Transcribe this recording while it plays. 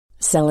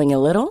Selling a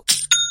little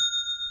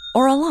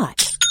or a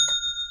lot?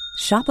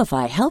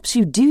 Shopify helps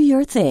you do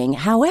your thing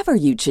however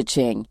you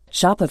cha-ching.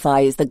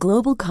 Shopify is the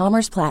global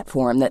commerce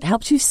platform that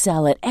helps you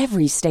sell at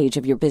every stage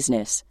of your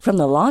business. From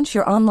the launch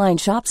your online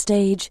shop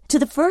stage to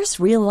the first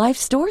real-life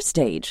store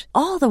stage,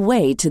 all the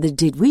way to the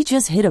did we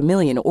just hit a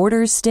million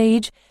orders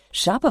stage.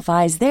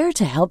 Shopify is there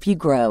to help you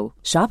grow.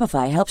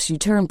 Shopify helps you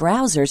turn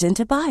browsers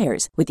into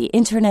buyers with the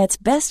internet's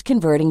best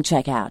converting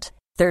checkout.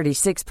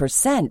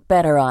 36%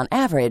 better on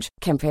average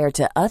compared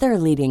to other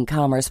leading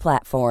commerce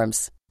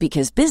platforms.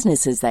 Because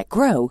businesses that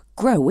grow,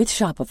 grow with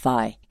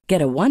Shopify.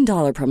 Get a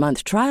 $1 per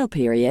month trial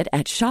period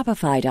at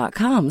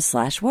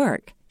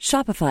shopify.com/work.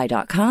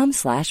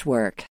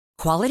 Shopify.com/work.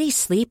 Quality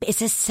sleep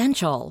is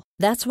essential.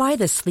 That's why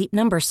the Sleep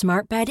Number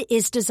Smart Bed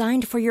is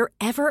designed for your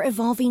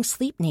ever-evolving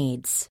sleep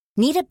needs.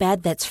 Need a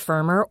bed that's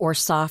firmer or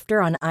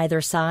softer on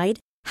either side?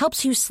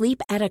 Helps you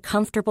sleep at a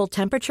comfortable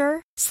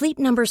temperature? Sleep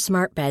Number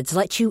Smart Beds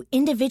let you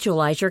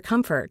individualize your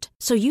comfort,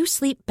 so you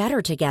sleep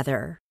better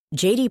together.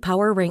 J.D.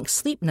 Power ranks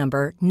Sleep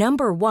Number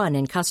 #1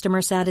 in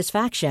customer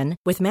satisfaction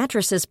with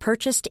mattresses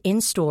purchased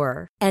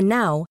in-store. And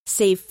now,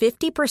 save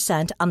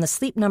 50% on the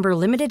Sleep Number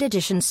Limited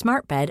Edition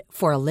Smart Bed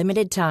for a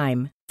limited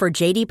time.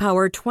 For J.D.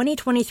 Power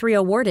 2023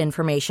 award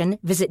information,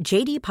 visit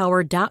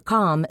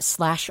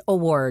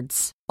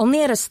jdpower.com/awards.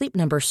 Only at a Sleep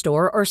Number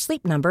store or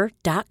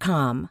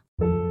sleepnumber.com.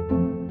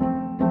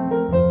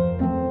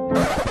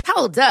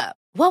 Hold up.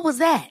 What was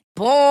that?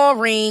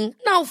 Boring.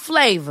 No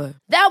flavor.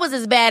 That was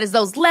as bad as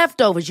those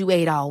leftovers you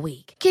ate all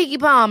week. Keke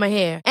Palmer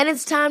here. And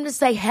it's time to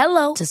say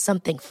hello to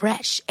something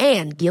fresh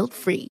and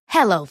guilt-free.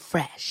 Hello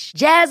Fresh.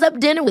 Jazz up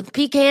dinner with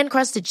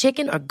pecan-crusted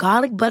chicken or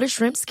garlic butter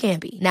shrimp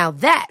scampi. Now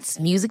that's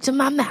music to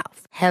my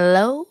mouth.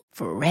 Hello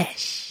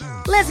Fresh.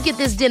 Let's get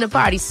this dinner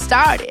party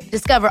started.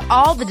 Discover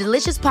all the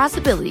delicious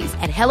possibilities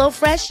at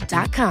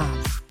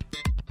hellofresh.com.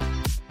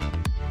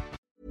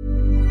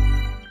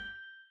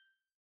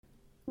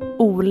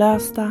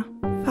 Olösta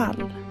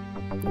fall.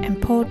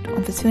 En podd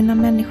om försvunna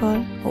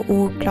människor och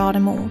ouppklarade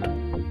mord.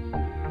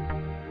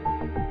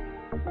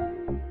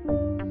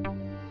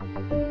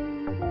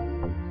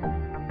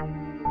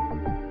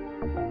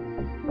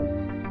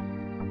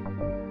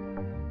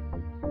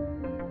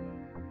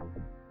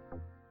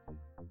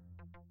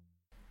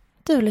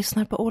 Du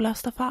lyssnar på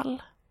Olösta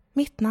fall.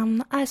 Mitt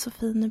namn är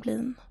Sofie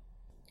Nublin.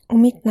 Och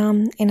mitt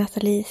namn är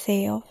Nathalie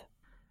Seov.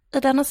 I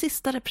denna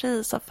sista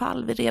repris av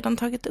fall vi redan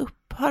tagit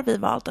upp har vi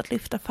valt att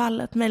lyfta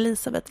fallet med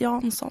Elisabeth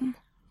Jansson.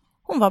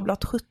 Hon var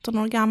blott 17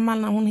 år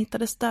gammal när hon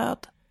hittades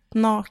död,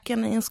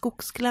 naken i en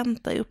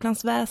skogsglänta i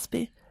Upplands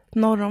Väsby,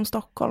 norr om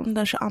Stockholm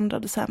den 22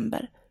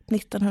 december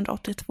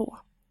 1982.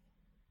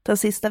 Den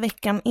sista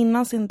veckan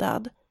innan sin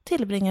död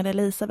tillbringade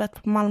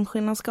Elisabeth på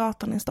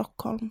Malmskillnadsgatan i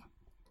Stockholm.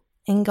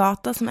 En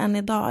gata som än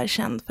idag är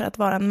känd för att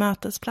vara en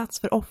mötesplats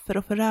för offer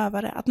och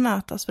förövare att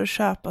mötas för att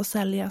köpa och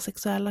sälja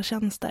sexuella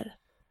tjänster.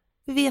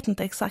 Vi vet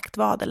inte exakt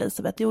vad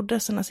Elisabeth gjorde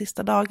sina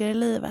sista dagar i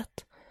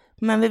livet,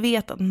 men vi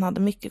vet att hon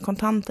hade mycket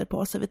kontanter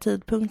på sig vid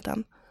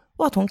tidpunkten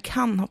och att hon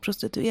kan ha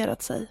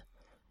prostituerat sig.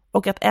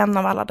 Och att en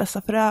av alla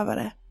dessa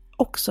förövare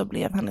också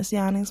blev hennes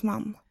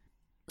gärningsman.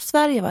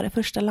 Sverige var det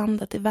första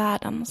landet i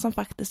världen som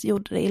faktiskt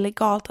gjorde det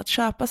illegalt att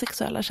köpa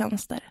sexuella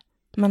tjänster,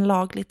 men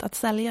lagligt att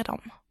sälja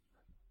dem.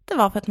 Det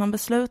var för att man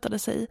beslutade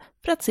sig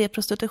för att se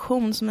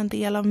prostitution som en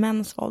del av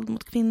mäns våld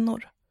mot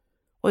kvinnor.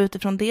 Och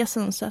utifrån det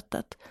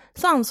synsättet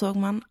så ansåg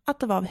man att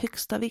det var av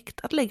högsta vikt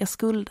att lägga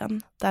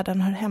skulden där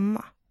den hör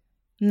hemma,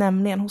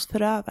 nämligen hos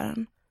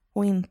förövaren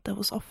och inte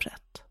hos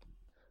offret.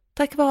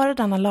 Tack vare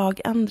denna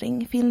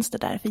lagändring finns det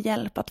därför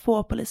hjälp att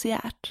få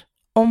polisiärt,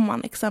 om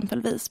man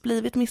exempelvis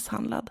blivit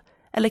misshandlad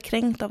eller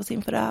kränkt av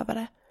sin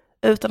förövare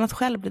utan att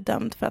själv bli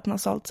dömd för att man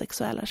sålt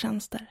sexuella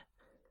tjänster.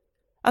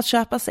 Att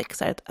köpa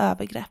sex är ett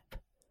övergrepp.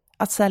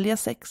 Att sälja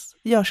sex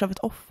görs av ett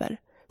offer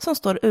som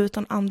står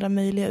utan andra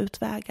möjliga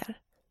utvägar.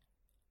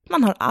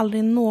 Man har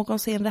aldrig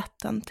någonsin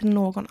rätten till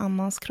någon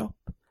annans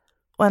kropp.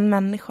 Och en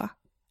människa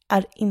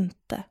är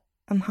inte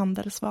en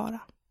handelsvara.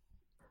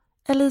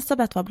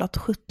 Elisabeth var blott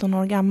 17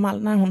 år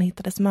gammal när hon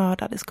hittades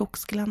mördad i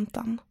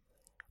skogsgläntan.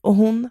 Och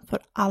hon får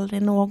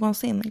aldrig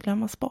någonsin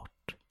glömmas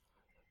bort.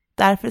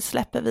 Därför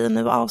släpper vi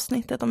nu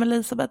avsnittet om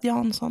Elisabeth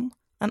Jansson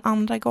en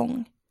andra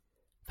gång.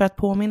 För att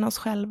påminna oss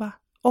själva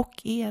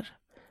och er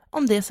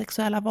om det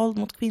sexuella våld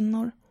mot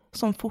kvinnor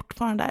som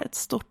fortfarande är ett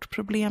stort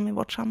problem i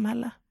vårt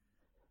samhälle.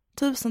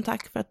 Tusen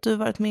tack för att du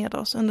varit med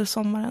oss under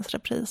sommarens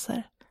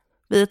repriser.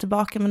 Vi är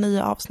tillbaka med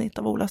nya avsnitt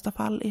av Olösta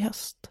fall i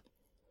höst.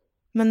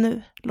 Men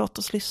nu, låt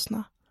oss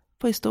lyssna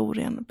på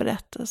historien,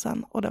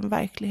 berättelsen och den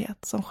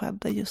verklighet som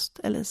skedde just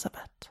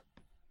Elisabeth.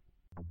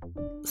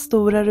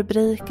 Stora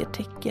rubriker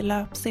täcker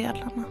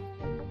löpsedlarna.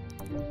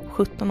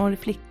 17-årig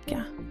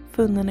flicka,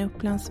 funnen i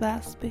Upplands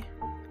Väsby.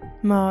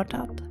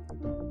 Mördad.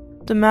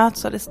 Du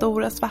möts av de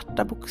stora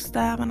svarta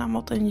bokstäverna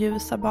mot den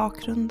ljusa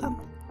bakgrunden.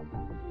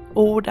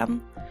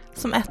 Orden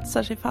som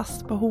etsar sig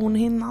fast på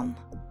hornhinnan.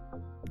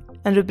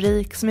 En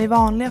rubrik som i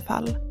vanliga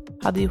fall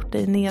hade gjort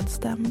dig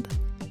nedstämd.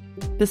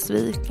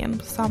 Besviken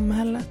på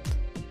samhället.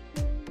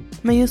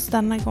 Men just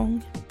denna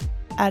gång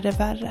är det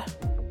värre.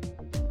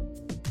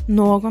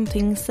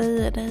 Någonting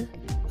säger dig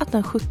att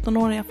den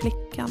 17-åriga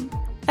flickan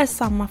är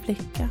samma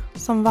flicka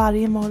som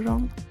varje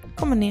morgon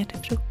kommer ner till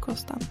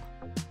frukosten.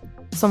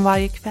 Som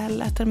varje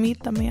kväll äter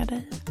middag med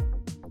dig.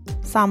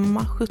 Samma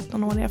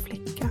 17-åriga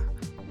flicka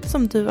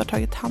som du har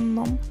tagit hand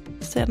om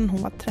sedan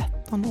hon var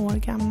 13 år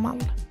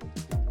gammal.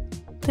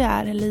 Det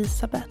är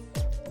Elisabeth.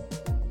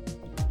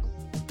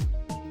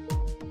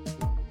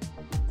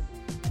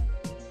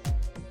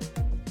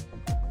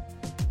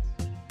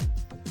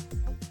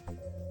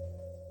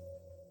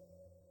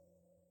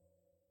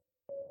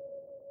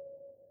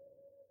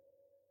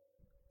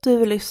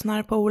 Du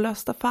lyssnar på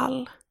Olösta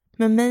fall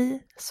med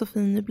mig,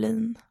 Sofie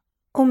Nyblin.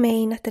 Och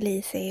mig,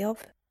 Nathalie Seov.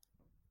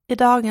 I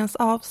dagens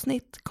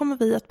avsnitt kommer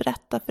vi att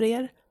berätta för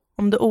er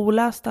om det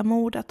olösta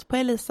mordet på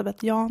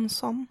Elisabeth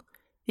Jansson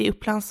i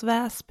Upplands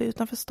Väsby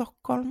utanför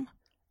Stockholm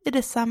i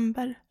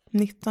december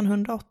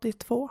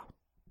 1982.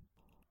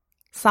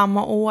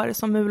 Samma år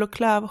som mul- och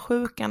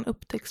klövsjukan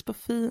upptäcks på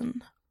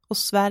Fyn och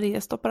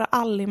Sverige stoppar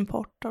all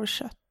import av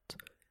kött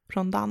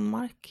från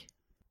Danmark.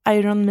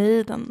 Iron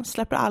Maiden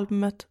släpper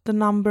albumet The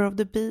Number of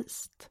the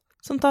Beast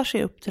som tar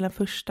sig upp till en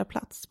första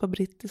plats på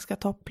brittiska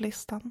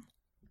topplistan.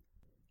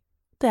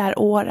 Det är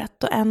året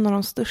då en av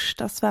de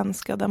största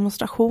svenska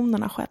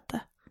demonstrationerna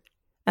skedde.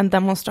 En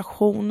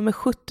demonstration med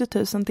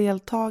 70 000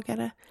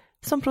 deltagare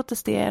som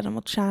protesterade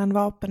mot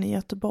kärnvapen i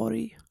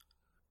Göteborg.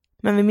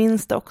 Men vi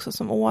minns det också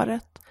som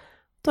året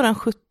då den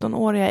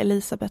 17-åriga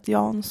Elisabeth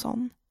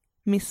Jansson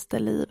miste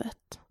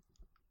livet.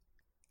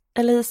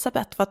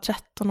 Elisabeth var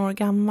 13 år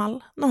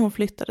gammal när hon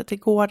flyttade till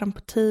gården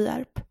på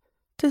Tierp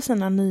till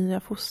sina nya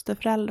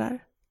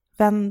fosterföräldrar,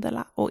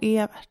 Vendela och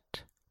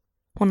Evert.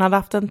 Hon hade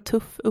haft en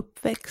tuff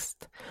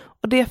uppväxt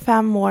och de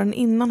 5 åren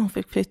innan hon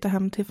fick flytta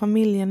hem till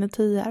familjen i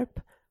Tierp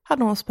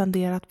hade hon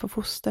spenderat på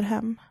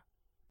fosterhem.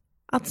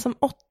 Att som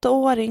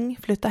 8-åring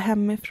flytta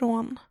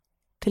hemifrån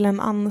till en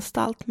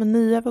anstalt med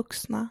nya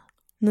vuxna,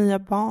 nya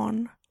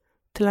barn,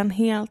 till en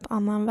helt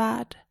annan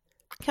värld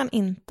kan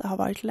inte ha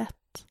varit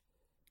lätt.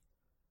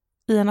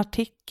 I en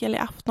artikel i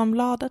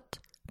Aftonbladet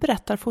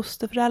berättar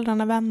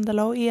fosterföräldrarna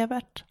Vendela och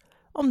Evert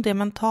om det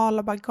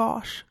mentala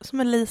bagage som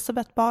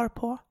Elisabeth bar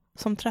på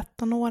som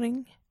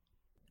 13-åring.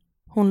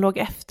 Hon låg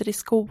efter i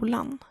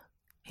skolan.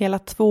 Hela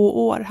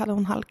 2 år hade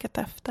hon halkat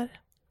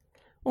efter.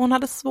 Och hon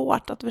hade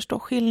svårt att förstå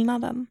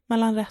skillnaden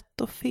mellan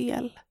rätt och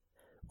fel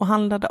och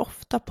handlade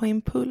ofta på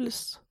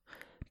impuls,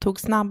 tog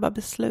snabba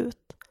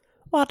beslut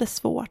och hade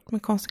svårt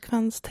med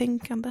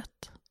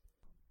konsekvenstänkandet.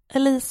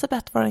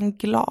 Elisabeth var en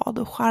glad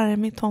och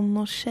charmig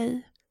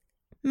tonårstjej,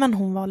 men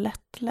hon var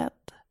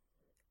lättledd.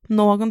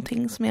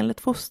 Någonting som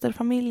enligt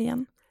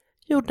fosterfamiljen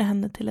gjorde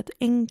henne till ett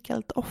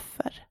enkelt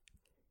offer.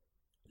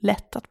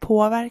 Lätt att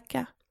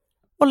påverka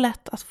och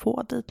lätt att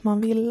få dit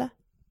man ville.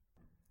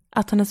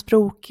 Att hennes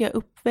brokiga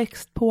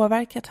uppväxt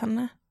påverkat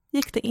henne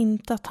gick det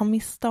inte att ta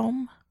miste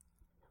om.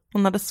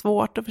 Hon hade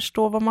svårt att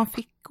förstå vad man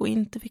fick och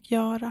inte fick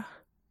göra.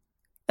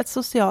 Ett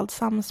socialt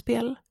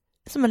samspel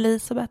som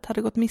Elisabeth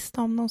hade gått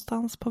miste om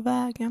någonstans på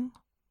vägen.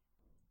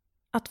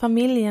 Att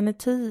familjen i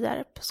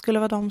Tierp skulle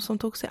vara de som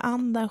tog sig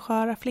an den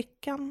sköra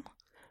flickan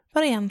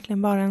var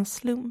egentligen bara en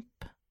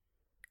slump.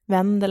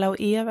 Vendela och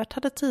Evert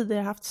hade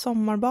tidigare haft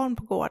sommarbarn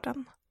på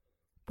gården.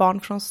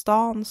 Barn från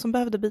stan som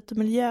behövde byta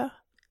miljö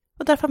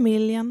och där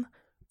familjen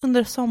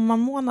under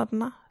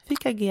sommarmånaderna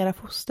fick agera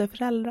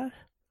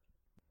fosterföräldrar.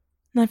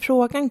 När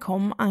frågan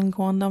kom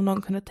angående om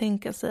de kunde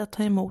tänka sig att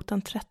ta emot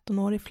en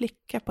 13-årig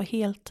flicka på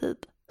heltid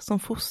som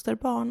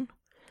fosterbarn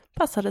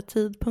passade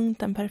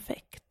tidpunkten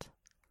perfekt.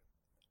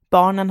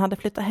 Barnen hade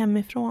flyttat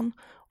hemifrån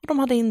och de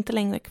hade inte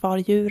längre kvar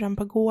djuren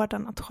på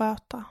gården att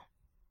sköta.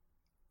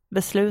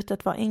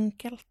 Beslutet var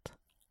enkelt.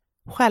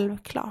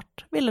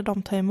 Självklart ville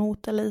de ta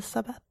emot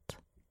Elisabeth.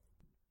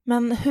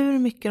 Men hur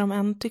mycket de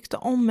än tyckte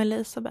om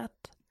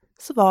Elisabeth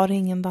så var det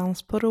ingen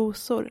dans på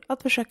rosor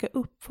att försöka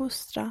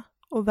uppfostra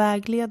och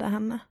vägleda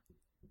henne.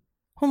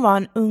 Hon var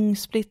en ung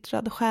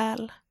splittrad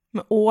själ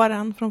med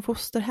åren från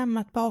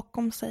fosterhemmet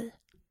bakom sig.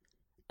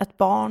 Ett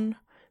barn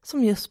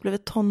som just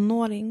blivit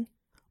tonåring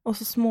och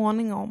så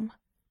småningom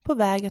på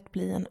väg att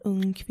bli en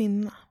ung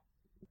kvinna.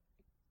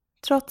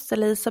 Trots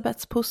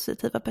Elisabeths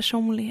positiva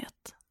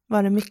personlighet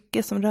var det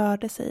mycket som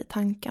rörde sig i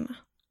tankarna.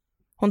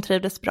 Hon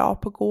trivdes bra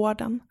på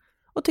gården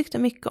och tyckte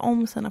mycket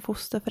om sina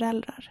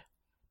fosterföräldrar.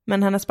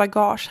 Men hennes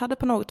bagage hade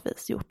på något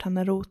vis gjort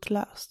henne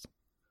rotlös.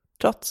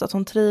 Trots att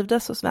hon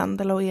trivdes hos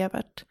Vendela och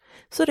Evert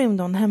så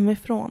rymde hon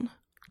hemifrån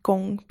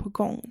gång på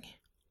gång.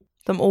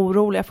 De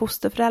oroliga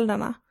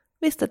fosterföräldrarna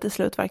visste till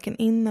slut varken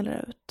in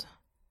eller ut.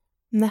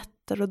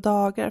 Nätter och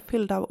dagar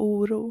fyllda av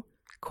oro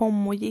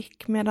kom och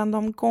gick medan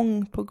de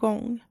gång på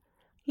gång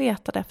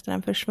letade efter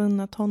den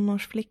försvunna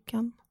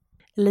tonårsflickan.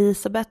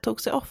 Elisabeth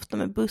tog sig ofta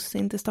med buss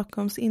in till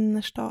Stockholms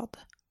innerstad.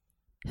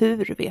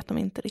 Hur vet de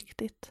inte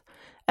riktigt,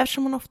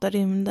 eftersom hon ofta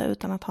rymde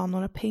utan att ha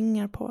några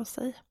pengar på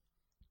sig.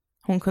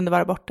 Hon kunde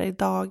vara borta i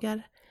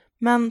dagar,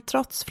 men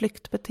trots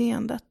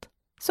flyktbeteendet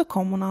så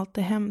kom hon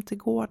alltid hem till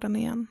gården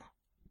igen.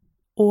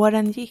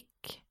 Åren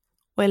gick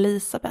och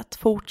Elisabeth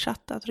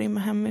fortsatte att rymma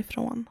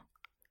hemifrån.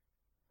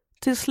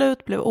 Till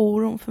slut blev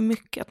oron för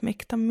mycket att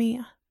mäkta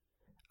med.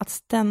 Att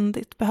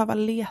ständigt behöva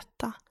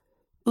leta,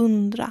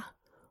 undra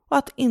och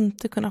att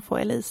inte kunna få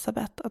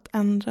Elisabeth att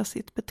ändra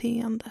sitt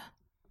beteende.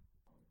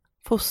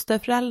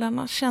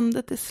 Fosterföräldrarna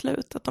kände till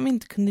slut att de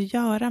inte kunde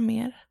göra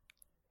mer.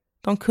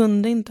 De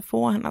kunde inte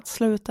få henne att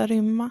sluta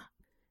rymma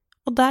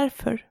och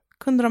därför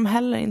kunde de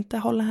heller inte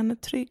hålla henne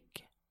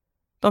trygg.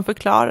 De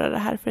förklarade det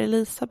här för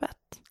Elisabeth,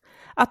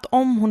 att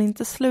om hon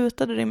inte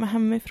slutade rymma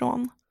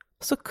hemifrån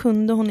så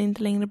kunde hon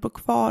inte längre bo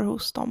kvar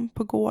hos dem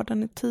på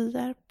gården i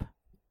Tierp.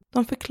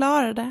 De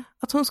förklarade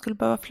att hon skulle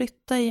behöva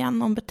flytta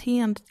igen om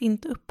beteendet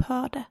inte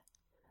upphörde,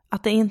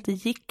 att det inte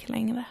gick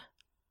längre.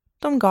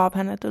 De gav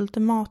henne ett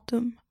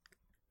ultimatum.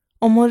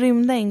 Om hon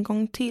rymde en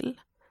gång till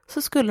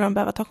så skulle de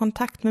behöva ta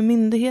kontakt med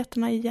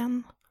myndigheterna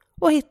igen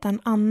och hitta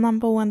en annan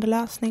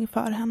boendelösning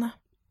för henne.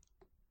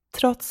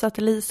 Trots att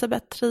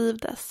Elisabeth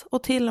trivdes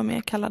och till och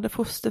med kallade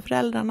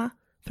fosterföräldrarna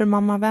för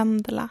mamma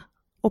Vendela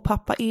och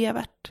pappa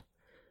Evert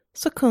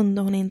så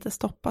kunde hon inte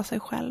stoppa sig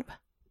själv.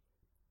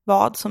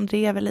 Vad som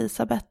drev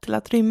Elisabeth till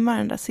att rymma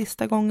den där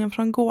sista gången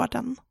från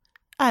gården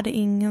är det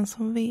ingen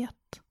som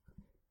vet.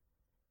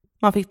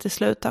 Man fick till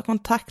slut ta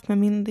kontakt med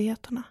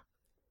myndigheterna.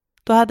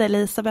 Då hade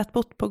Elisabeth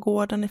bott på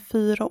gården i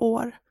 4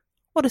 år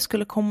och det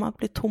skulle komma att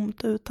bli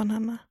tomt utan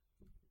henne.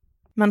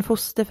 Men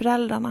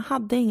fosterföräldrarna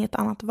hade inget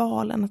annat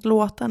val än att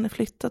låta henne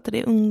flytta till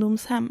det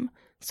ungdomshem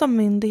som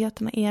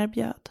myndigheterna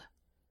erbjöd.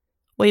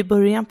 Och i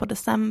början på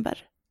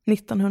december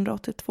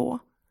 1982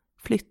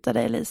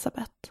 flyttade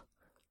Elisabeth,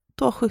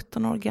 då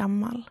 17 år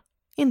gammal,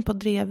 in på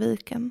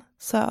Drevviken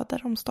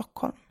söder om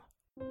Stockholm.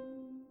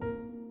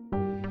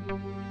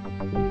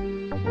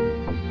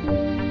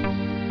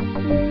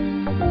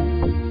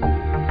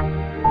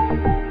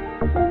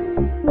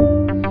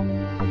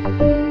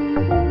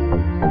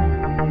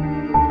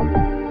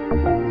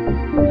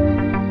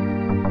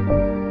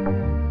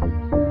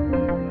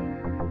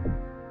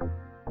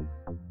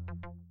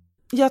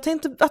 Jag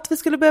tänkte att vi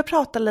skulle börja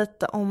prata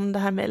lite om det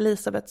här med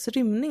Elisabeths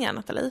rymningar,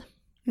 Nathalie.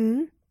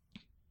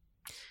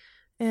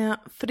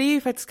 För det är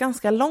ju faktiskt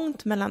ganska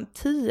långt mellan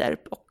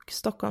Tierp och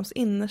Stockholms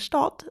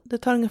innerstad. Det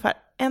tar ungefär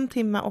 1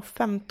 timme och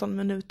 15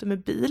 minuter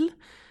med bil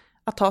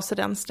att ta sig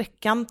den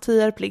sträckan.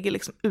 Tierp ligger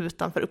liksom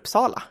utanför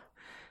Uppsala.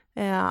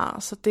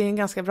 Så det är en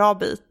ganska bra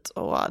bit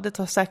och det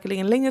tar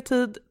säkerligen längre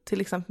tid,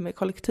 till exempel med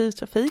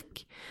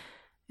kollektivtrafik.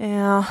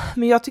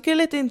 Men jag tycker det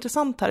är lite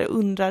intressant här. Jag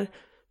undrar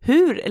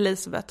hur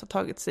Elisabeth har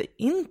tagit sig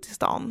in till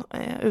stan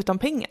utan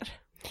pengar.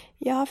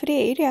 Ja, för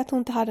det är ju det att hon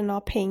inte hade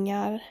några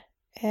pengar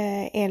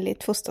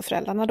enligt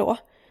fosterföräldrarna då.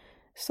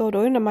 Så då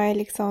undrar man ju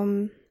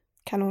liksom,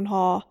 kan hon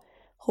ha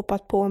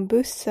hoppat på en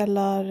buss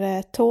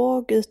eller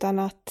tåg utan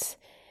att,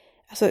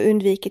 alltså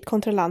undvikit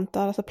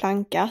kontrollanter, alltså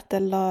plankat,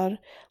 eller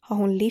har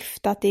hon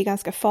liftat? Det är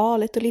ganska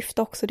farligt att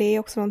lifta också, det är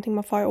också någonting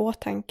man får i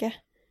åtanke.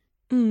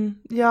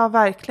 Ja,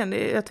 verkligen.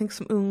 Jag tänker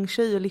som ung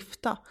tjej att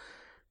lifta.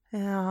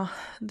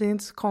 Det är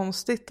inte så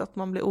konstigt att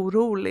man blir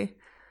orolig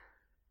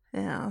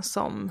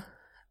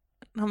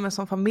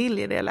som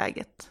familj i det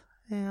läget.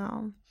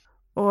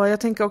 Och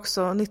jag tänker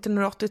också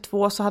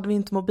 1982 så hade vi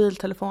inte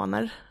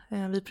mobiltelefoner,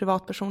 vi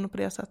privatpersoner på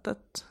det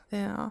sättet.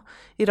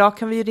 Idag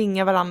kan vi ju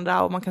ringa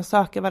varandra och man kan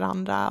söka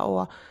varandra,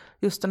 och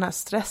just den här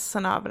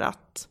stressen över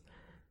att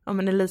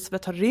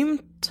Elisabeth har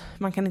rymt,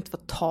 man kan inte få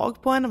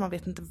tag på henne, man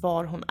vet inte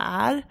var hon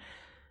är.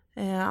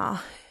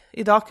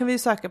 Idag kan vi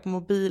söka på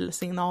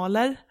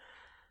mobilsignaler.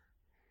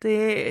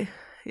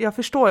 Jag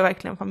förstår ju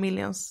verkligen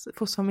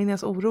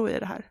fosterfamiljens oro i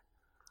det här.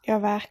 Ja,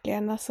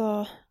 verkligen.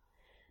 Alltså,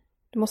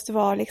 det måste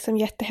vara liksom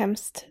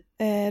jättehemskt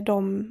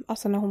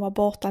alltså när hon var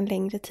borta en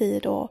längre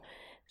tid och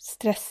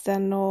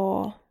stressen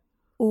och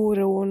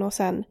oron och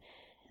sen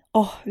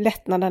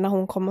lättnaden när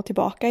hon kommer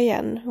tillbaka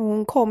igen.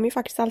 Hon kom ju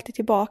faktiskt alltid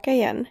tillbaka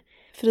igen,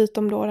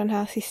 förutom då den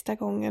här sista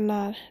gången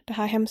när det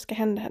här hemska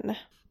hände henne.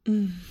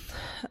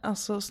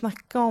 Alltså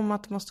snacka om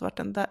att det måste varit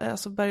en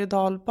berg- och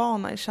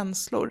dalbana i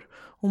känslor.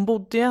 Hon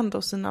bodde ju ändå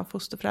hos sina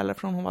fosterföräldrar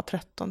från hon var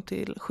 13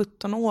 till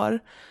 17 år.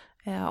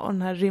 Och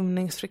den här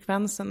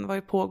rymningsfrekvensen var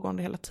ju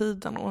pågående hela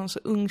tiden. Och en så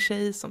ung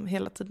tjej som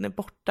hela tiden är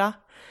borta.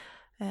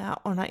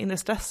 Och den här inre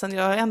stressen.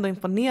 Jag är ändå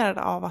imponerad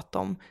av att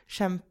de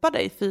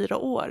kämpade i 4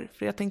 år.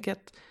 För jag tänker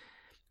att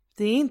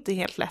det är inte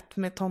helt lätt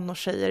med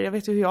tonårstjejer. Jag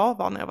vet ju hur jag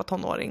var när jag var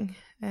tonåring.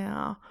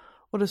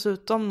 Och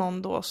dessutom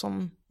någon då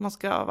som man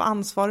ska vara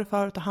ansvarig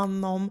för att ta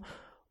hand om.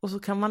 Och så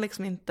kan man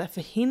liksom inte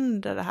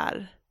förhindra det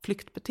här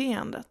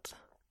flyktbeteendet.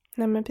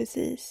 Nej, men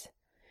precis.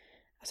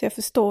 Alltså jag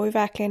förstår ju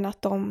verkligen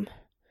att de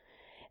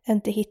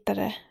inte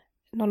hittade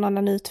någon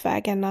annan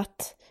utväg än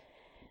att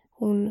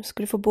hon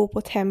skulle få bo på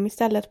ett hem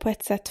istället på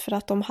ett sätt, för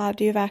att de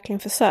hade ju verkligen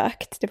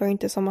försökt. Det var ju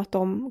inte som att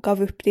de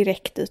gav upp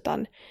direkt,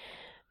 utan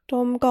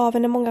de gav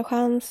henne många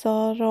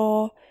chanser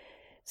och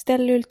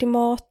ställde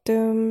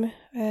ultimatum.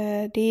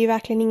 Det är ju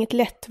verkligen inget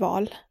lätt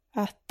val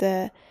att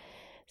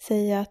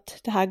säga att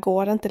det här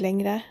går inte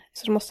längre.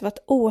 Så det måste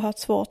varit oerhört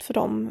svårt för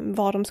dem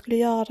vad de skulle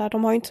göra.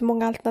 De har ju inte så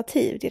många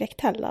alternativ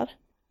direkt heller.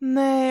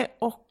 Nej,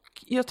 och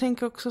jag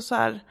tänker också så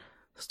här,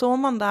 står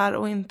man där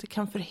och inte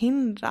kan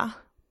förhindra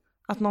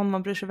att någon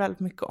man bryr sig väldigt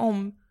mycket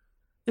om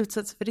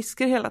utsätts för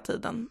risker hela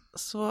tiden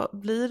så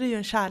blir det ju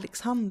en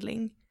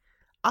kärlekshandling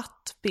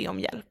att be om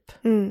hjälp.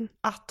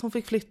 Att hon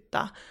fick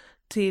flytta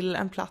till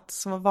en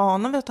plats som var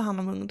vana vid att ta hand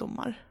om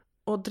ungdomar.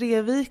 Och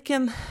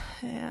Drevviken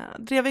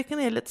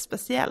är lite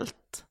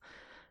speciellt.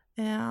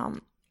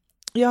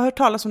 Jag har hört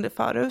talas om det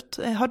förut.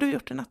 Har du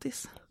gjort det,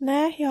 Nattis?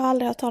 Nej, jag har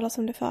aldrig hört talas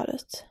om det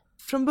förut.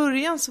 Från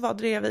början så var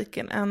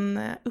Drevviken en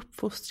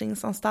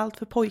uppfostringsanstalt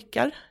för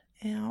pojkar.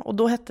 Och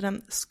då hette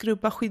den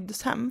Skrubba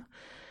skyddshem.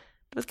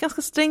 Det var ett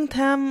ganska strängt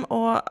hem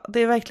och det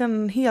är verkligen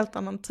en helt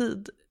annan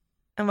tid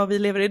än vad vi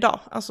lever idag.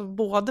 Alltså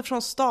både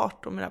från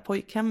start och med det här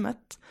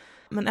pojkhemmet.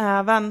 Men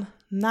även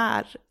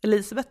när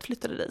Elisabeth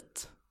flyttade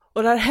dit.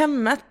 Och det här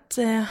hemmet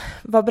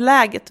var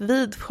beläget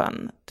vid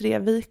sjön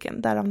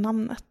Drevviken, därav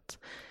namnet.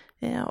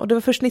 Och det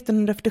var först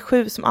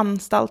 1947 som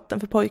anstalten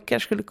för pojkar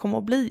skulle komma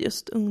att bli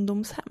just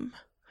ungdomshem.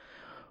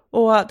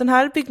 Och den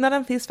här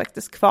byggnaden finns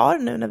faktiskt kvar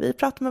nu när vi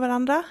pratar med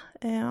varandra.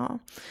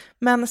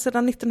 Men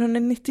sedan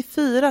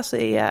 1994 så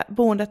är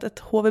boendet ett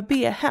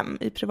HVB-hem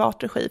i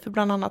privat regi för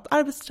bland annat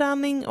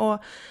arbetsträning.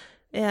 Och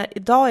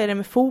idag är det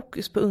med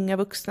fokus på unga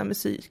vuxna med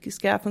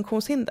psykiska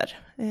funktionshinder.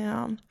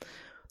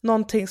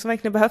 Någonting som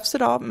verkligen behövs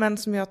idag, men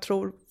som jag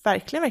tror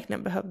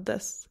verkligen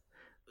behövdes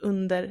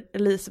under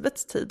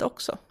Elisabeths tid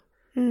också.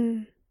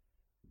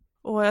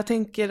 Och jag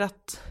tänker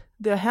att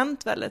det har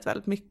hänt väldigt,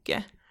 väldigt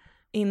mycket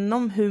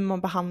inom hur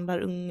man behandlar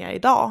unga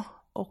idag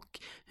och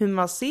hur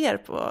man ser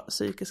på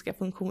psykiska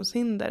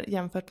funktionshinder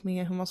jämfört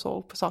med hur man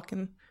såg på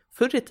saken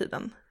förr i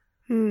tiden.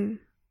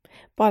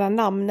 Bara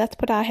namnet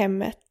på det här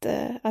hemmet,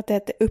 att det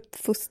heter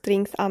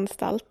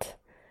uppfostringsanstalt.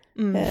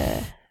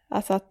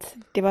 Alltså att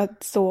det var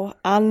så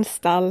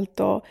anstalt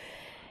och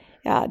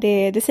ja,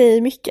 det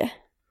säger mycket.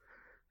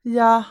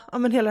 Ja,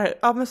 men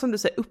men som du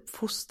säger,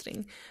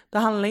 uppfostring. Det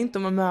handlar inte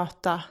om att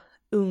möta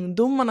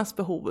ungdomarnas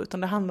behov,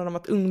 utan det handlar om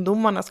att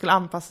ungdomarna skulle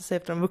anpassa sig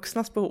efter de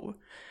vuxnas behov.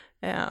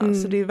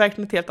 Så det är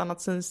verkligen ett helt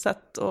annat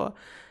synsätt. Och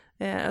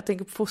jag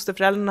tänker på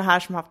fosterföräldrarna här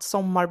som har haft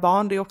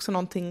sommarbarn. Det är också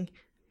någonting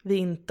vi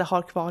inte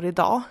har kvar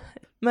idag.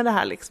 Men det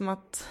här liksom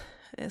att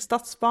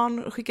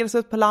stadsbarn skickades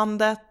ut på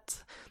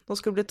landet. De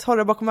skulle bli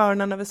torra bakom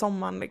öronen över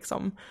sommaren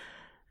liksom.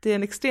 Det är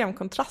en extrem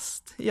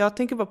kontrast. Jag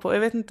tänker bara på, jag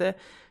vet inte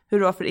hur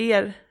det var för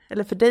er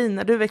eller för dig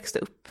när du växte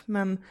upp,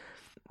 men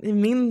i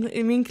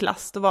min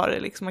klass då var det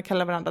liksom, man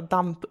kallar varandra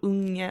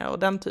dampunge och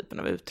den typen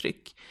av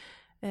uttryck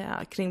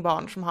kring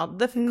barn som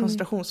hade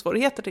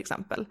koncentrationssvårigheter till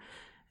exempel.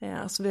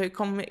 Så vi har ju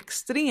kommit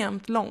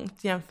extremt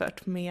långt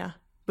jämfört med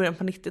början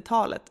på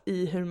 90-talet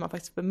i hur man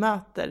faktiskt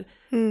bemöter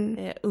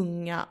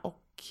unga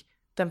och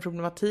den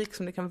problematik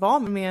som det kan vara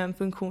med en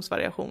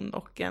funktionsvariation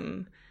och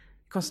en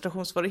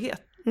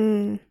koncentrationssvårighet.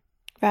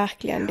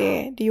 Verkligen,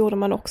 det gjorde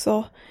man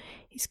också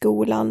i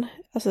skolan.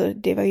 Alltså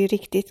det var ju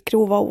riktigt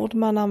grova ord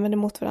man använde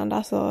mot varandra,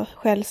 alltså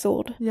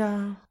skällsord.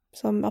 Ja.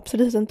 Som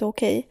absolut inte är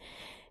okej.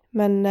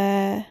 Men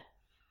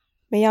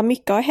ja,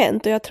 mycket har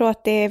hänt och jag tror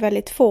att det är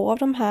väldigt få av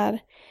de här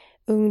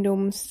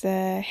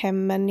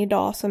ungdomshemmen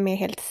idag som är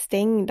helt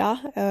stängda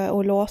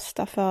och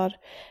låsta för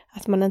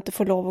att man inte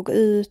får lov att gå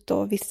ut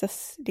och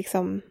vistas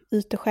liksom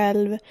ute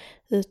själv,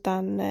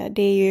 utan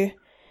det är ju,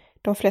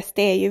 de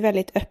flesta är ju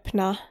väldigt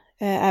öppna,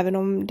 även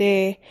om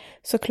det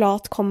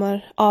såklart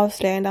kommer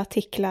avslöjande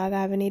artiklar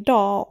även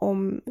idag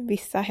om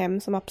vissa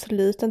hem som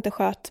absolut inte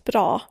sköts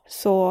bra,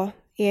 så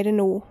är det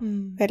nog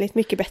väldigt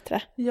mycket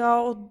bättre. Ja,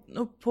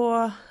 och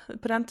på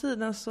den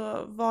tiden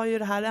så var ju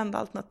det här enda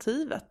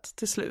alternativet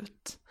till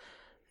slut.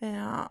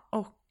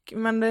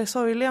 Men det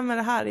sorgliga med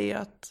det här är ju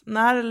att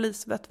när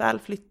Elisabeth väl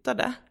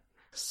flyttade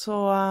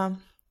så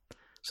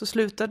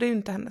slutade ju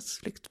inte hennes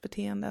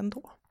flyktbeteende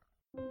ändå.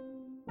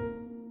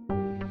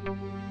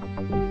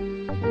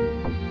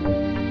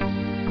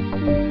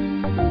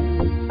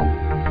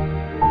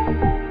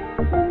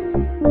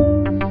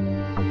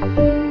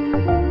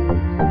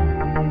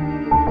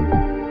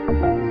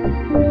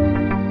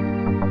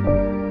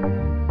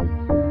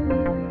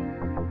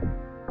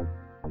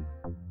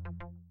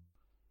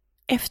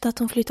 Efter att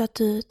hon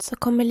flyttat ut så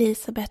kom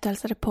Elisabeth och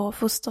hälsade på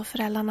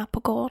fosterföräldrarna på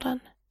gården.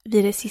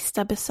 Vid det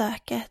sista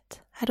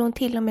besöket hade hon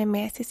till och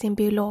med sig sin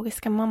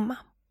biologiska mamma.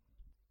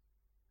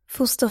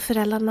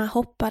 Fosterföräldrarna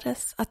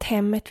hoppades att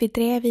hemmet vid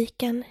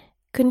Drevviken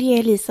kunde ge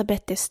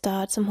Elisabeth det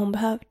stöd som hon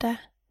behövde.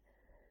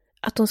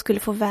 Att hon skulle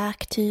få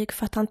verktyg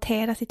för att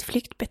hantera sitt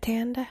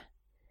flyktbeteende.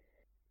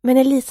 Men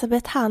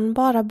Elisabeth hann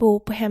bara bo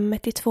på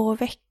hemmet i 2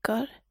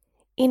 veckor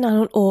innan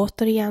hon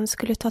återigen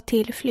skulle ta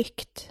till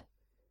flykt.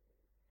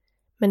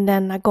 Men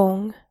denna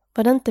gång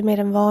var det inte med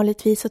den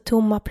vanligtvis så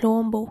tomma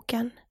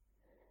plånboken.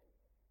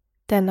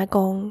 Denna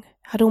gång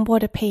hade hon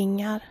både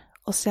pengar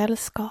och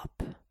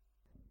sällskap.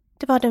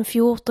 Det var den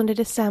 14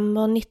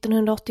 december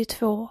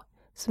 1982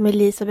 som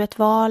Elisabeth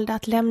valde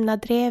att lämna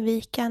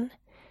Drevviken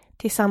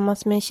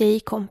tillsammans med en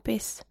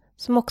tjejkompis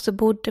som också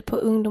bodde på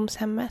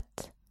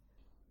ungdomshemmet.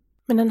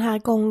 Men den här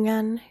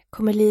gången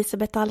kom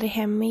Elisabeth aldrig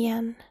hem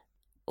igen.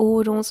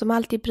 Oron som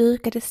alltid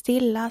brukade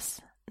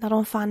stillas när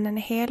de fann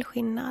henne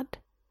helskinnad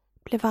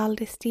blev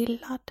aldrig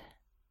stillad.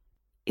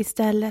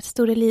 Istället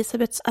stod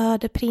Elisabeths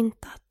öde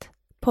printat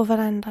på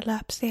varenda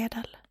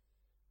löpsedel.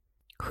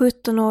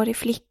 17-årig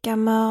flicka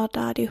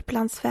mördad i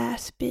Upplands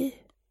Väsby.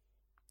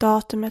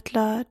 Datumet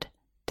löd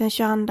den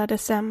 22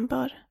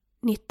 december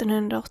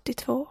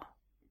 1982.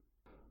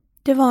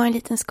 Det var en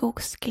liten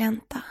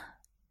skogsglänta,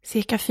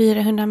 cirka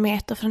 400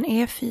 meter från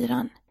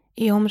E4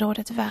 i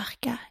området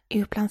Verka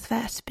i Upplands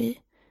Väsby,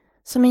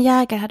 som en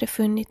jägare hade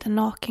funnit en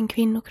naken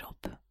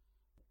kvinnokropp.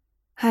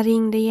 Han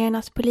ringde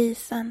genast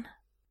polisen.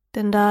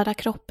 Den döda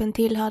kroppen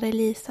tillhörde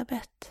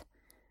Elisabeth.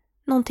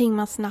 Någonting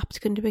man snabbt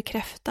kunde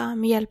bekräfta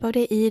med hjälp av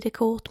det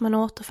ID-kort man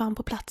återfann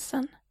på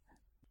platsen.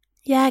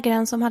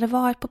 Jägaren som hade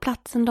varit på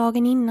platsen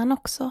dagen innan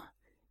också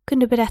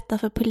kunde berätta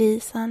för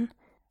polisen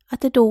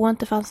att det då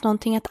inte fanns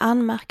någonting att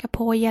anmärka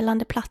på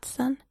gällande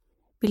platsen,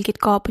 vilket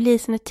gav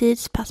polisen ett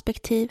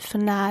tidsperspektiv för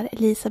när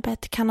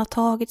Elisabeth kan ha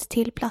tagits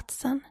till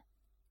platsen.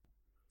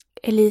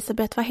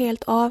 Elisabeth var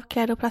helt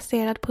avklädd och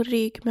placerad på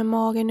rygg med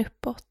magen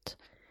uppåt.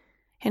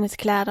 Hennes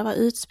kläder var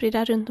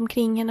utspridda runt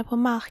omkring henne på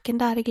marken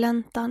där i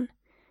gläntan,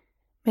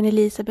 men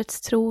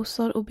Elisabeths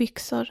trosor och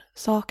byxor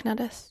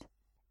saknades.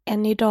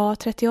 Än idag,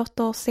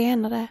 38 år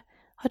senare,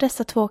 har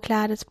dessa 2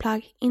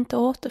 klädesplagg inte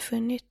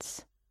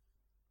återfunnits.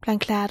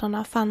 Bland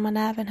kläderna fann man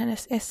även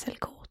hennes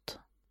SL-kort.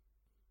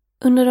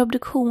 Under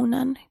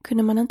obduktionen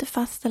kunde man inte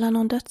fastställa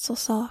någon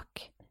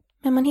dödsorsak,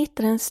 men man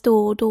hittade en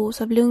stor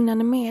dos av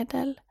lugnande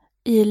medel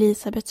i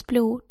Elisabeths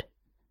blod.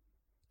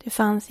 Det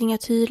fanns inga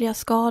tydliga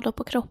skador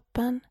på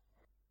kroppen.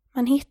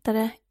 Man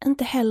hittade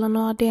inte heller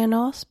några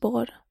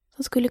DNA-spår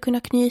som skulle kunna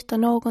knyta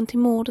någon till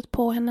mordet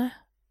på henne.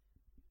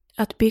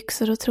 Att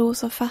byxor och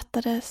trosor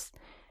fattades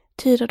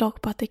tyder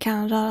dock på att det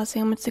kan röra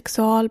sig om ett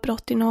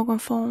sexualbrott i någon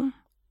form.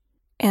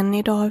 Än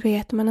idag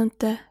vet man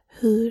inte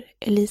hur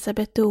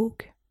Elisabeth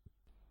dog.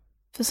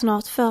 För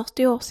snart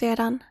 40 år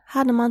sedan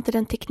hade man inte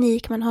den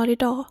teknik man har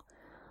idag,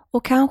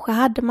 och kanske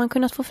hade man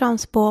kunnat få fram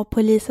spår på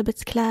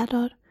Elisabeths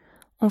kläder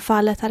om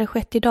fallet hade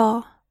skett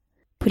idag.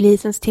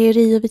 Polisens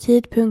teorier vid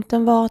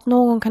tidpunkten var att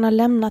någon kan ha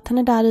lämnat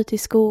henne där ute i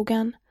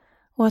skogen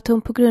och att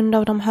hon på grund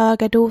av de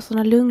höga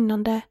doserna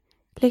lugnande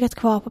legat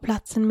kvar på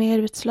platsen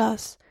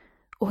medvetslös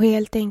och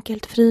helt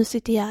enkelt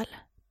frusit ihjäl.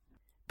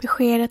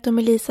 Beskedet om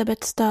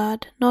Elisabeths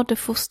död nådde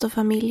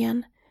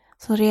fosterfamiljen,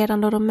 som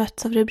redan då de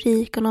mötts av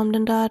rubriken om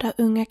den döda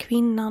unga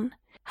kvinnan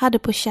hade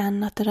på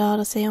känn att det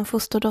rörde sig om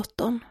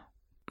fosterdottern.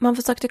 Man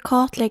försökte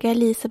kartlägga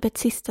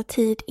Elisabeths sista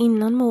tid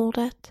innan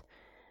mordet,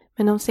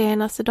 men de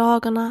senaste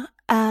dagarna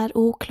är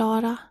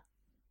oklara.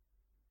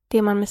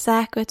 Det man med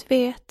säkerhet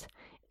vet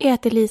är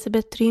att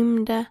Elisabeth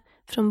rymde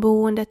från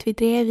boendet vid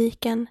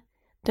Dreviken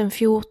den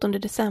 14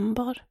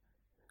 december,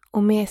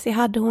 och med sig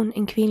hade hon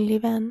en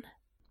kvinnlig vän.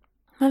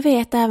 Man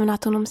vet även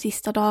att hon de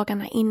sista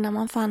dagarna innan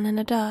man fann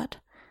henne död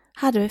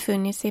hade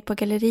befunnit sig på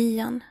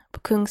Gallerian på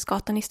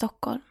Kungsgatan i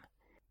Stockholm.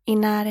 I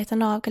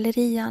närheten av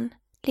Gallerian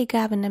ligger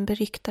även den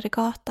beryktade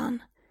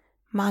gatan,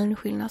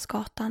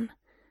 Malmskillnadsgatan,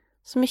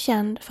 som är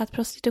känd för att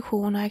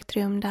prostitution har ägt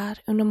rum där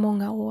under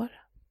många år.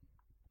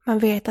 Man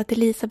vet att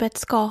Elisabeth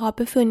ska ha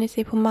befunnit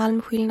sig på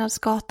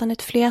Malmskillnadsgatan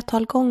ett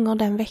flertal gånger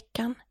den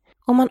veckan,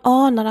 och man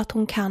anar att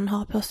hon kan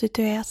ha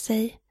prostituerat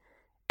sig,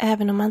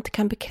 även om man inte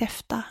kan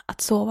bekräfta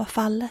att så var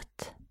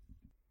fallet.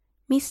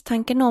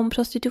 Misstanken om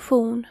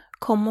prostitution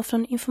kommer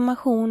från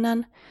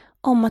informationen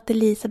om att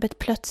Elisabeth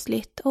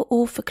plötsligt och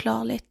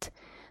oförklarligt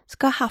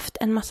ska ha haft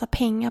en massa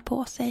pengar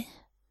på sig.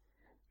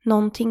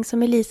 Någonting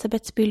som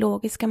Elisabeths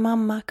biologiska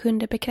mamma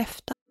kunde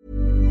bekräfta.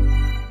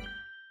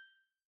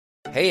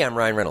 Hey, I'm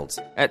Ryan Reynolds.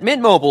 At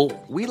Mint Mobile,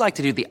 we like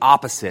to do the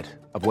opposite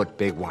of what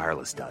Big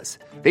Wireless does.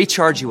 They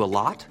charge you a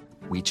lot,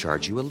 we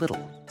charge you a little.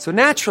 So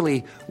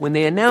naturally, when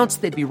they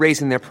announced they'd be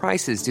raising their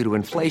prices due to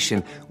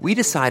inflation, we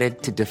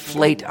decided to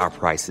deflate our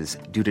prices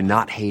due to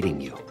not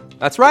hating you.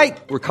 That's right.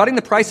 We're cutting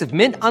the price of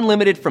Mint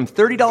Unlimited from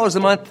 $30 a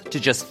month to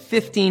just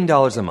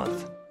 $15 a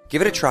month.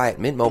 Give it a try at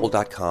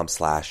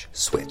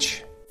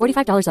mintmobile.com/switch.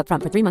 $45 up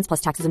front for 3 months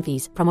plus taxes and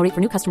fees. Promo rate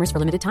for new customers for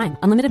limited time.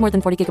 Unlimited more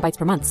than 40 gigabytes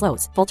per month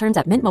slows. Full terms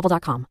at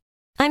mintmobile.com.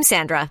 I'm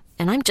Sandra,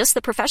 and I'm just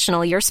the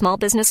professional your small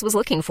business was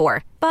looking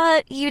for.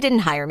 But you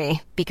didn't hire me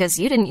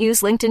because you didn't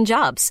use LinkedIn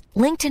Jobs.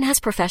 LinkedIn has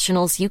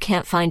professionals you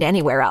can't find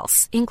anywhere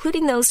else,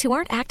 including those who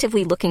aren't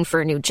actively looking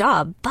for a new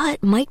job,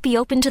 but might be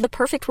open to the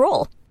perfect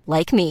role,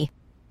 like me.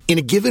 In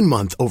a given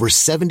month, over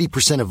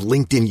 70% of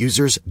LinkedIn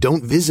users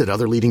don't visit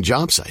other leading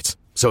job sites.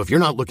 So if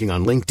you're not looking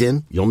on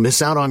LinkedIn, you'll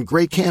miss out on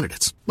great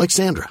candidates like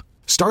Sandra.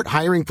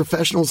 Start hiring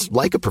professionals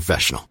like a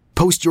professional.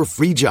 Post your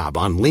free job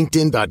on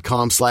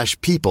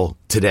linkedin.com/people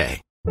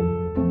today.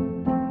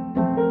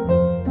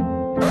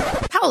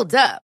 Hold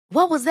up.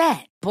 What was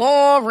that?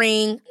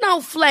 Boring.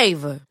 No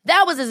flavor.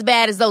 That was as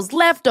bad as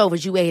those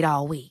leftovers you ate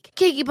all week.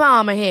 Keke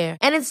Palmer here,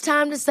 and it's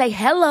time to say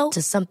hello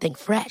to something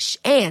fresh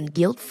and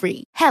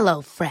guilt-free.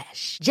 Hello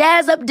Fresh.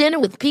 Jazz up dinner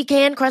with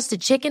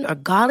pecan-crusted chicken or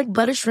garlic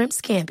butter shrimp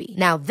scampi.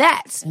 Now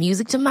that's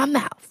music to my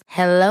mouth.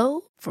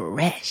 Hello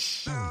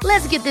Fresh.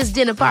 Let's get this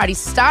dinner party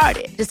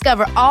started.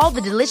 Discover all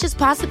the delicious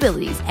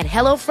possibilities at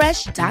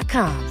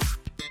hellofresh.com.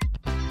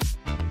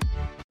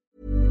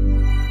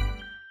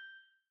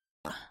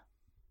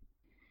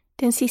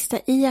 Den sista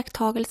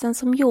iakttagelsen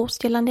som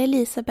gjorts gällande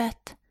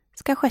Elisabeth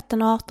ska ha skett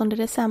den 18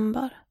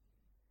 december.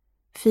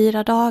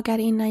 4 dagar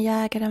innan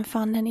jägaren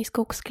fann henne i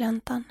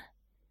skogsgläntan.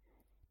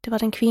 Det var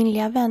den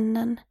kvinnliga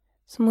vännen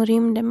som hon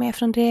rymde med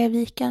från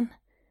Drevviken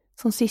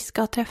som sist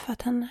ska ha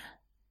träffat henne.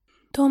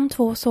 De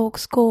 2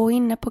 sågs gå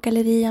inne på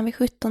gallerian vid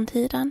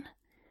 17-tiden.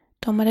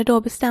 De hade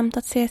då bestämt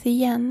att ses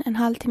igen en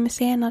halvtimme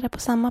senare på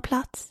samma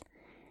plats.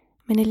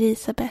 Men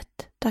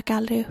Elisabeth dök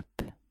aldrig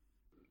upp.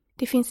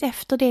 Det finns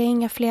efter det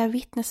inga fler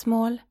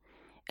vittnesmål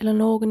eller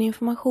någon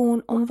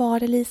information om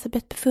var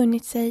Elisabeth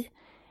befunnit sig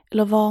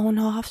eller vad hon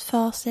har haft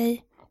för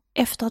sig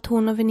efter att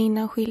hon och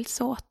väninnan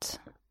skilts åt.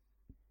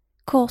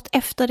 Kort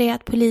efter det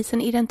att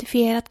polisen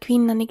identifierat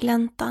kvinnan i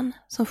gläntan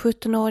som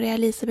 17-åriga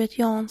Elisabeth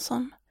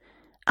Jansson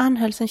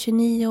anhölls en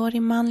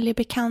 29-årig manlig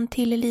bekant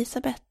till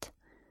Elisabeth.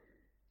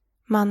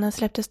 Mannen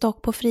släpptes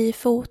dock på fri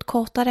fot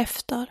kort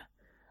därefter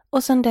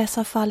och sedan dess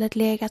har fallet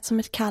legat som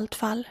ett kallt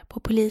fall på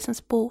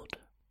polisens bord.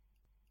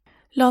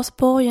 Lars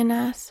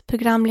Borgenäs,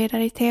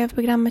 programledare i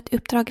tv-programmet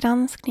Uppdrag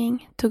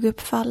granskning, tog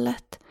upp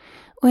fallet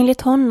och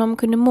enligt honom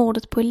kunde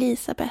mordet på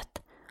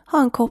Elisabeth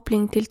ha en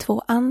koppling till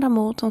 2 andra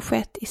mord som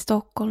skett i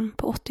Stockholm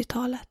på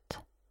 80-talet.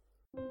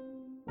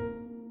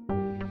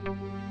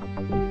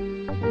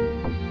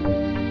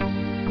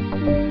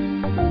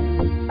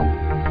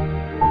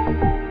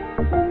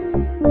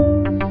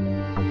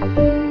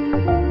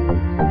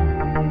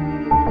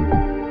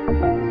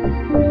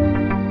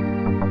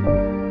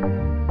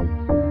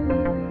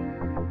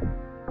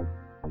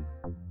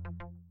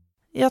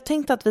 Jag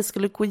tänkte att vi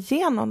skulle gå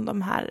igenom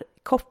de här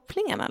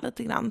kopplingarna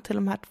lite grann till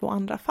de här 2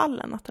 andra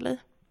fallen, Nathalie.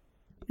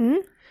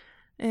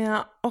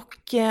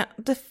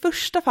 Det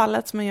första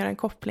fallet som jag gör en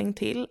koppling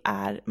till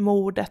är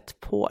mordet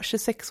på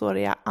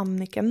 26-åriga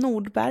Annika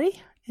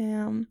Nordberg.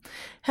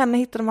 Henne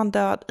hittade man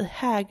död i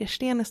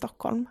Hägersten i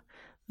Stockholm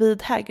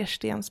vid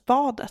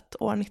Hägerstensbadet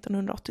år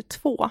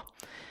 1982.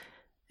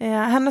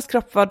 Hennes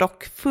kropp var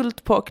dock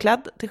fullt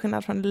påklädd till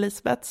skillnad från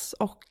Elisabeths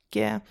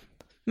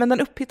men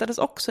den upphittades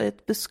också i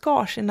ett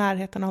buskage i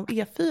närheten av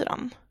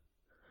E4.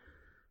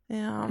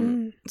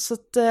 Så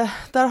att,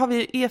 där har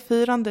vi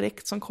E4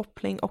 direkt som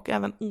koppling och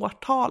även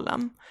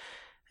årtalen.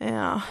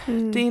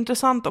 Det är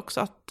intressant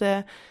också att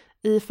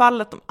i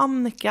fallet om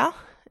Annika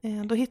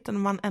då hittade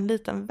man en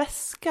liten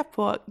väska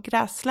på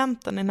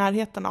gräslänten i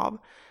närheten av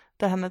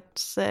där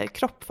hennes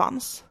kropp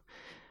fanns.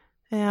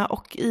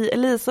 Och i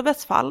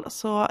Elisabeths fall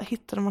så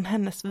hittade man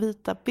hennes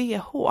vita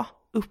BH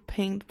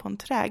upphängd på en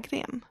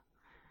trägren.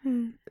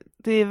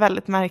 Det är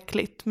väldigt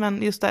märkligt,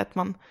 men just det att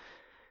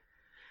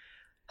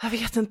jag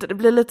vet inte, det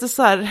blir lite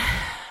så här,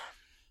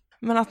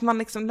 men att man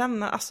liksom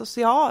lämnar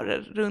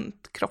accessoarer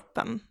runt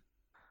kroppen.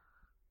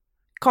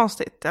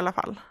 Konstigt i alla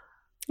fall.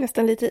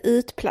 Nästan lite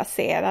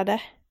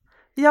utplacerade.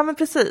 Ja, men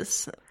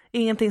precis.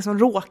 Ingenting som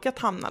råkat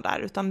hamna där,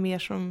 utan mer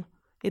som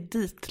är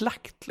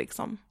ditlagt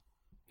liksom.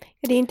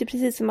 Det är inte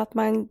precis som att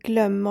man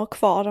glömmer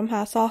kvar de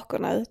här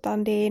sakerna,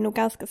 utan det är nog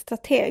ganska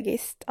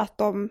strategiskt att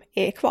de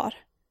är kvar.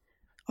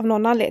 Av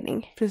någon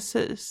anledning.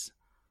 Precis.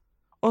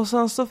 Och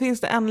sen så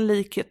finns det en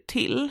likhet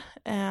till.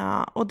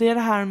 Och det är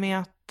det här med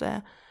att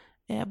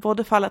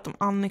både fallet om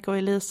Annika och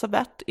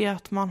Elisabeth är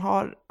att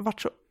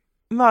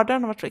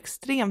mördaren har varit så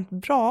extremt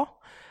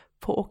bra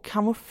på att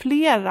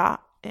kamouflera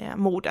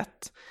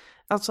mordet.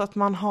 Alltså att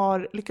man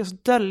har lyckats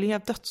dölja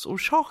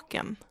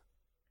dödsorsaken.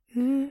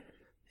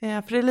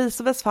 För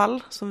Elisabeths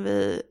fall, som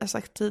vi har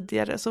sagt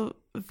tidigare, så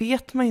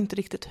vet man inte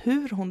riktigt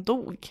hur hon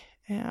dog.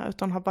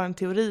 Utan har bara en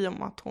teori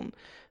om att hon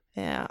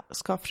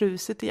ska ha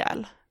frusit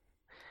ihjäl.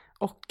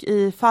 Och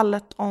i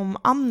fallet om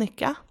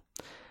Annika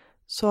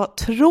så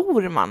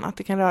tror man att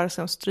det kan röra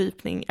sig om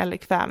strypning eller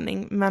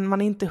kvävning, men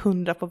man är inte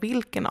 100 på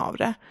vilken av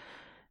det.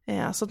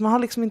 Så att man har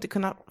liksom inte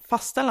kunnat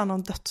fastställa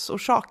någon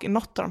dödsorsak i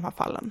något av de här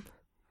fallen.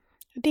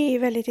 Det är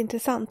väldigt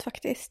intressant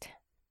faktiskt.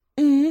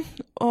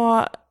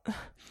 Och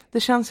det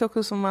känns ju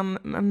också som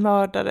en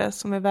mördare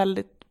som är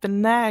väldigt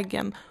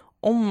benägen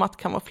om att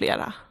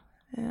kamouflera.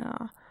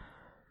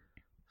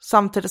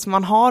 Samtidigt som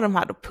man har de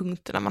här då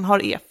punkterna, man har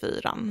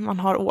E4, man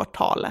har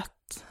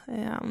årtalet.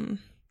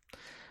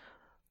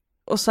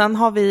 Och sen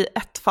har vi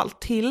ett fall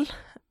till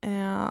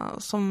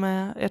som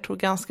jag tror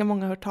ganska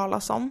många har hört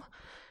talas om.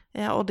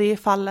 Och det är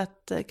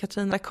fallet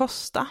Katarina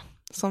Costa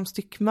som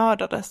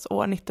styckmördades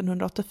år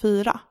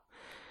 1984.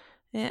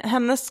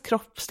 Hennes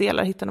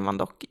kroppsdelar hittade man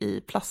dock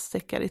i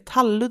plastsäckar i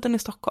Talludden i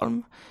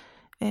Stockholm.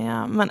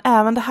 Men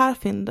även det här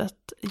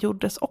fyndet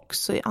gjordes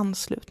också i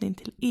anslutning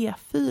till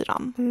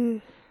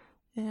E4.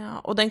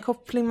 Och den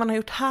koppling man har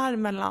gjort här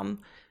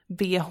mellan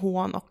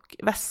BH:n och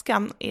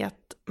väskan är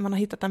att man har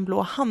hittat en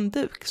blå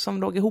handduk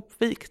som låg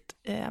ihopvikt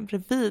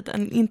bredvid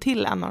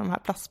intill en av de här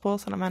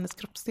plastpåsarna med hennes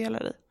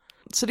kroppsdelar i.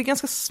 Så det är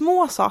ganska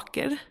små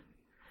saker.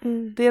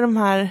 Det är de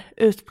här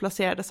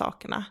utplacerade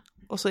sakerna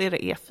och så är det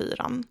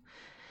E4.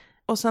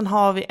 Och sen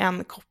har vi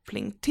en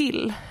koppling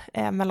till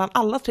mellan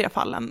alla 3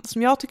 fallen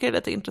som jag tycker är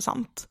lite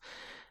intressant.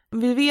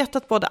 Vi vet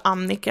att både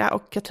Annika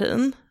och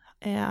Katrin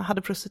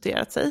hade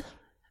prostituerat sig.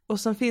 Och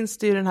sen finns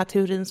det ju den här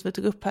teorin som vi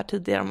tog upp här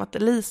tidigare om att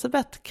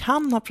Elisabeth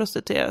kan ha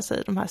prostituerat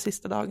sig de här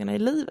sista dagarna i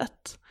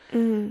livet.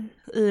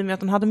 I och med att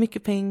hon hade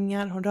mycket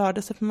pengar, hon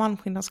rörde sig på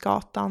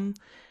Malmskillnadsgatan.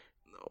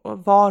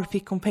 Och var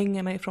fick hon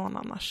pengarna ifrån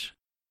annars?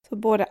 Så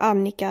både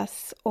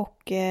Annikas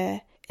och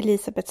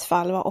Elisabeths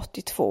fall var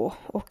 82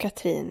 och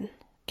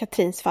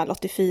Katrins fall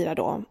 84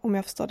 då, om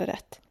jag förstår det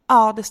rätt.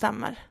 Ja, det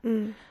stämmer.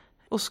 Mm.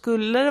 Och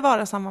skulle det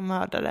vara samma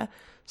mördare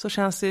så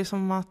känns det ju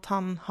som att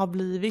han har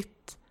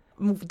blivit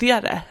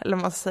modigare, eller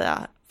vad man ska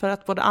säga. För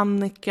att både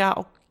Annika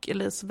och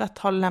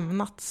Elisabeth har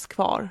lämnats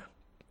kvar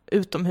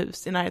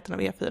utomhus i närheten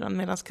av E4,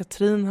 medan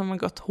Katrin har man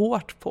gått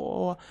hårt på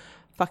och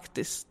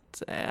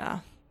faktiskt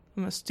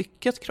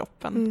styckat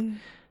kroppen.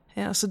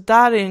 Så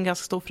där är en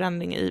ganska stor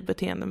förändring i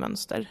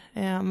beteendemönster.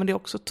 Men det är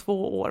också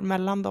 2 år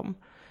mellan de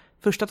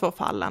första 2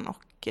 fallen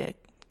och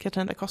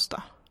Katrin da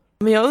Costa.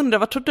 Men jag undrar,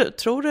 vad tror du?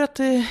 Tror du att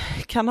det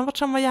kan ha varit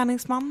samma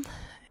gärningsman?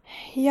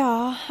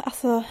 Ja,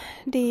 alltså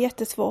det är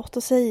jättesvårt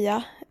att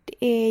säga.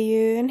 Det är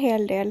ju en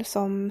hel del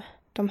som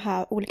de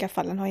här olika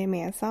fallen har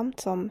gemensamt,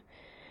 som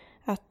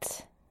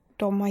att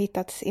de har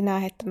hittats i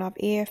närheten av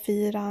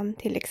E4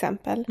 till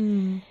exempel.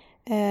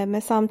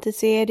 Men samtidigt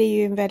så är det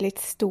ju en väldigt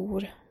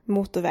stor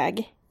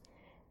motorväg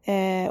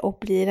och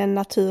blir en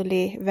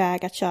naturlig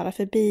väg att köra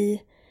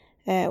förbi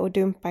och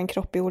dumpa en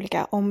kropp i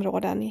olika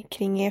områden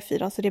kring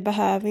E4. Så det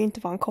behöver ju inte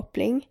vara en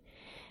koppling.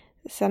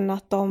 Sen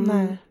att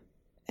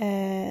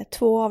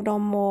 2 av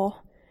dem och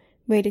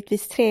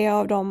möjligtvis 3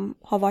 av dem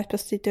har varit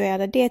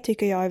prostituerade, det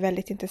tycker jag är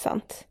väldigt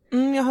intressant.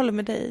 Jag håller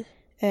med dig.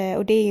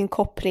 Och det är ju en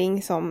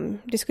koppling som,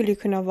 det skulle ju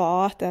kunna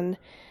vara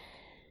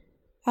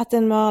att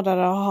en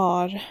mördare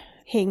har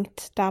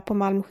hängt där på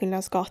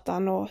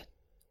Malmskillnadsgatan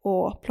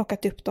och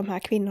plockat upp de här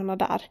kvinnorna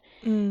där.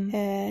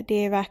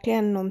 Det är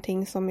verkligen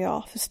någonting som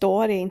jag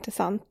förstår är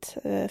intressant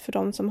för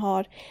de som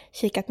har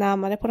kikat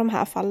närmare på de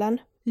här fallen.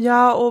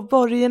 Ja, och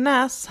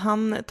Borgenäs,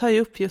 han tar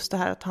ju upp just det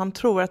här att han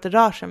tror att det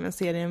rör sig om en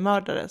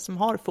seriemördare som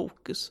har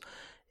fokus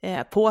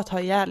på att ha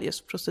ihjäl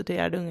just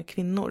prostituerade unga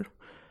kvinnor.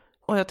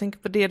 Och jag tänker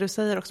på det du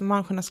säger också,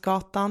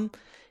 Malmskillnadsgatan,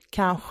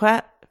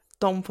 kanske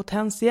de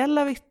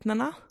potentiella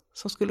vittnena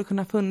som skulle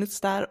kunna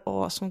funnits där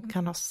och som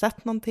kan ha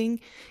sett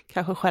någonting,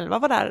 kanske själva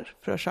var där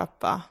för att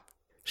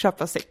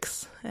köpa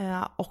sex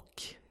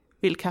och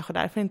vill kanske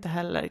därför inte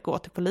heller gå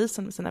till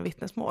polisen med sina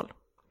vittnesmål.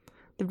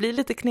 Det blir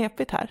lite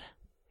knepigt här.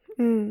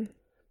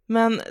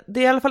 Men det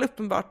är i alla fall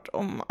uppenbart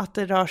om att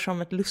det rör sig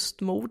om ett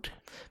lustmord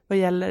vad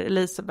gäller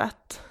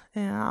Elisabeth.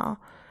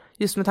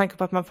 Just med tanke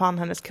på att man fann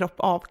hennes kropp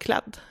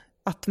avklädd.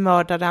 Att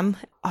mördaren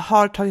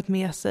har tagit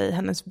med sig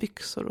hennes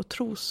byxor och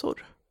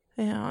trosor.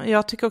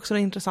 Jag tycker också det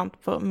är intressant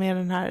med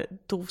den här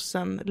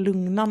dosen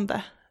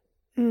lugnande.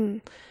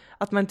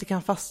 Att man inte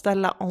kan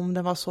fastställa om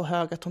den var så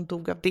hög att hon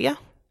dog av det.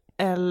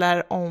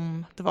 Eller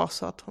om det var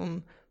så att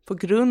hon på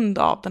grund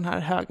av den här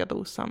höga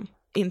dosen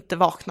inte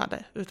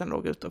vaknade utan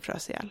låg ute och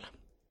frös ihjäl.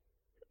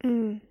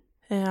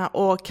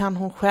 Och kan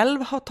hon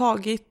själv ha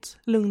tagit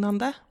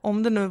lugnande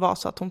om det nu var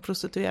så att hon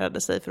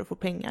prostituerade sig för att få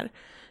pengar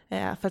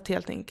för att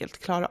helt enkelt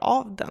klara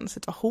av den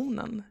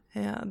situationen.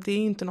 Det är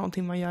ju inte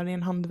någonting man gör i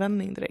en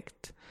handvändning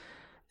direkt.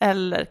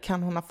 Eller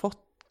kan hon ha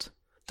fått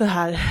det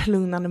här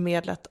lugnande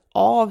medlet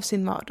av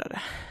sin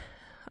mördare?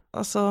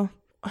 Alltså,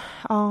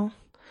 ja.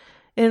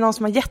 Är det någon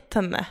som har gett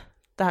henne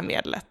det här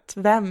medlet?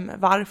 Vem?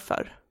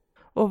 Varför?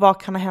 Och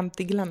vad kan ha hänt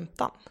i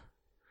gläntan?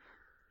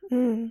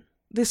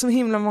 Det är så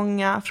himla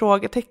många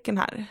frågetecken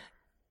här.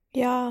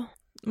 Ja.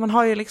 Man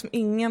har ju liksom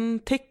ingen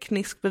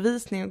teknisk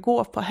bevisning att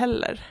gå på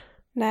heller.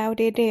 Nej, och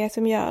det är det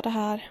som gör det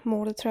här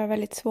mordet, tror jag,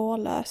 väldigt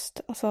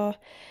svårlöst. Alltså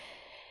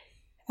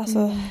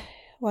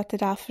och att det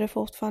är därför det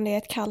fortfarande är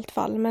ett kallt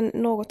fall. Men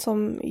något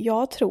som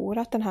jag tror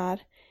att det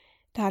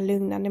här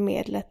lugnande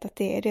medlet, att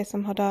det är det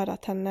som har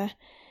dödat henne.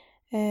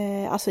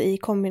 Alltså i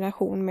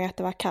kombination med att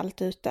det var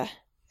kallt ute.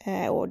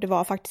 Och det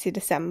var faktiskt i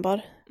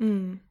december.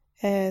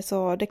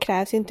 Så det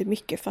krävs ju inte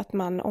mycket för att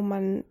om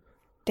man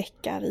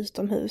däckar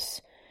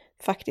utomhus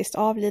faktiskt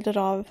avlider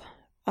av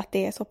att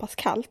det är så pass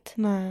kallt.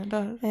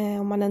 Nej,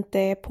 om man inte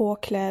är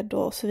påklädd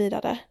och så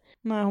vidare.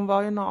 Nej, hon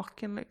var ju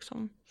naken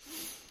liksom.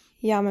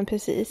 Ja, men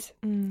precis.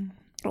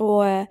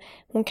 Och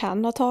hon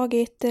kan ha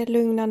tagit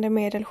lugnande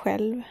medel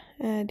själv.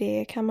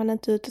 Det kan man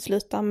inte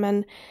utesluta,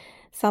 men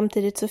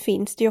samtidigt så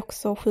finns det ju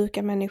också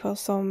sjuka människor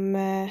som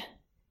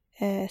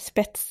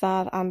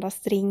spetsar andras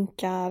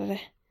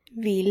drinkar,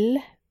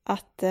 vill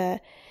att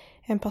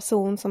en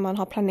person som man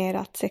har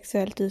planerat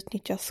sexuellt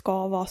utnyttja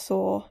ska vara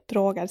så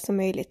drogad som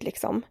möjligt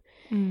liksom.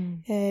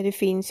 Det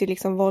finns ju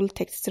liksom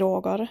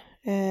våldtäktsdroger.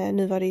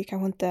 Nu var det ju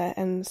kanske inte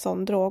en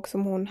sån drog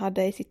som hon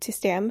hade i sitt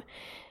system.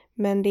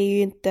 Men det är ju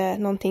inte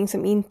någonting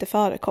som inte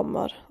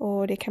förekommer.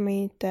 Och det kan man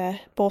ju inte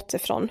bortse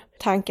från.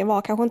 Tanken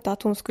var kanske inte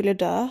att hon skulle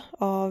dö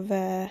av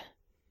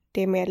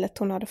det medlet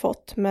hon hade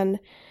fått. Men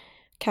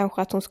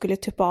kanske att hon skulle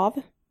tuppa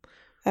av.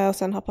 Och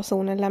sen har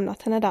personen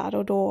lämnat henne där.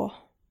 Och då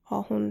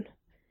har hon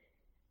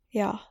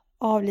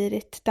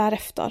avlidit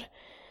därefter.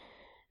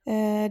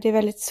 Det är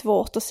väldigt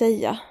svårt att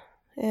säga.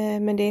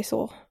 Men det är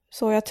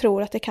så jag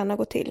tror att det kan ha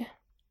gått till.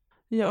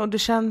 Ja, och det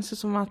känns ju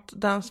som att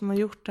den som har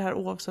gjort det här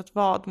oavsett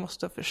vad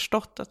måste ha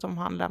förstått att om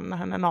han lämnar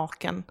henne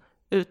naken,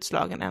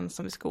 utslagen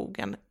ensam i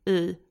skogen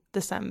i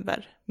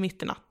december,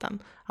 mitt i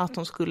natten, att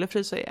hon skulle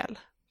frysa ihjäl.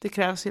 Det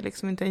krävs ju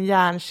liksom inte en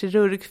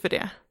hjärnkirurg för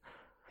det.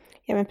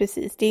 Ja men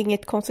precis, det är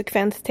inget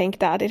konsekvenstänk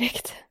där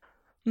direkt.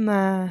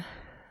 Nej.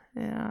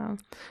 Ja.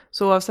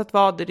 Så oavsett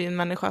vad är det en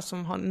människa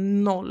som har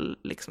noll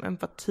liksom,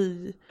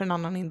 empati för en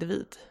annan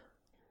individ.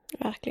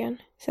 Verkligen.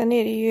 Sen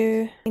är det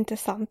ju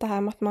intressant det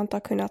här med att man inte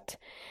har kunnat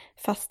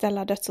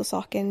fastställa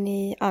dödsorsaken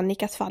i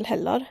Annikas fall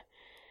heller.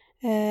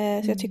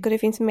 Så jag tycker det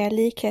finns mer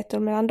likheter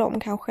mellan dem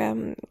kanske.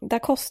 Da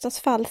Costas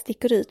fall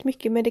sticker ut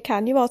mycket, men det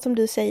kan ju vara som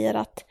du säger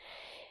att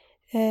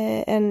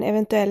en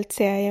eventuellt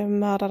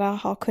seriemördare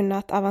har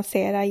kunnat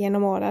avancera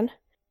genom åren.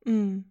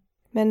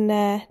 Men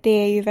det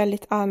är ju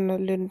väldigt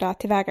annorlunda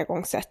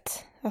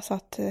tillvägagångssätt. Alltså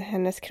att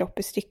hennes kropp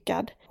är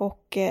styckad.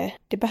 Och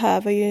det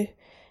behöver ju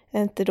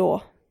inte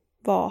då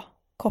vara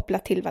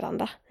kopplat till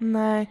varandra.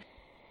 Nej.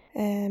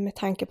 Med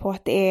tanke på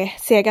att det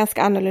ser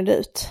ganska annorlunda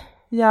ut.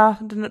 Ja,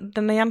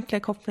 den egentliga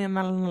kopplingen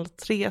mellan alla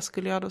tre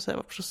skulle jag då säga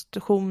var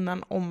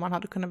prostitutionen, om man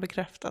hade kunnat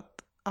bekräfta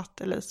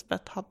att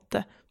Elisabeth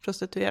hade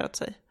prostituerat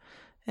sig.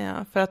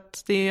 För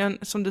att det är ju,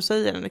 som du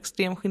säger, en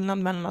extrem skillnad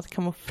mellan att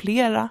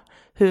kamouflera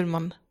hur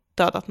man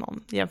dödat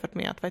någon jämfört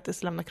med att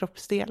faktiskt lämna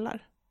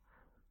kroppsdelar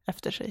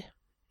efter sig.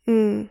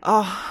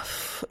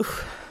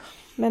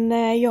 Men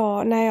när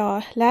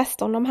jag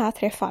läste om de här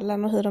 3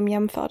 fallen och hur de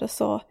jämfördes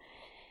så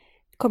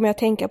kom jag att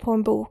tänka på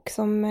en bok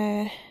som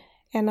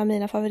en av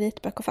mina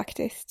favoritböcker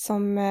faktiskt,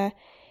 som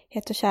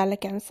heter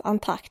Kärlekens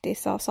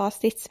Antarktis av Sara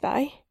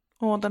Stridsberg.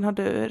 Och den har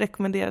du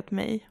rekommenderat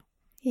mig.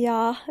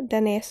 Ja,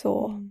 den är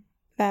så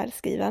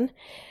välskriven.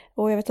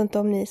 Och jag vet inte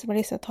om ni som har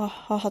lyssnat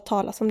har hört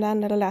talas om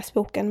den eller läst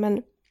boken,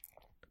 men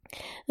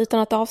utan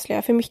att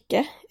avslöja för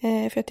mycket,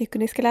 för jag tycker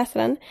ni ska läsa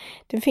den.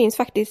 Den finns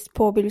faktiskt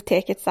på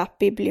bibliotekets app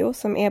Biblio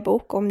som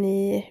e-bok om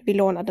ni vill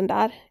låna den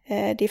där.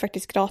 Det är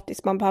faktiskt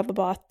gratis, man behöver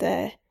bara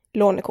ett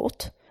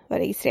lånekort och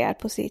registrerad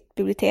på sitt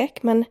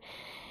bibliotek. Men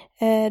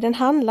den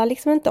handlar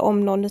liksom inte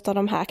om någon av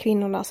de här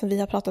kvinnorna som vi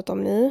har pratat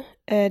om nu.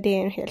 Det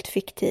är en helt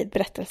fiktiv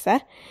berättelse.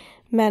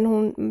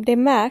 Men det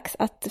märks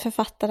att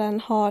författaren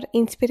har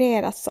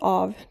inspirerats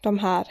av de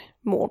här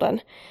morden.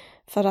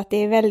 För att det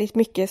är väldigt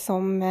mycket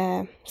som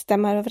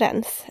stämmer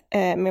överens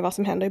med vad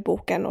som händer i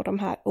boken och de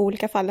här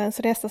olika fallen.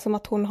 Så det är nästan som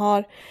att hon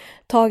har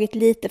tagit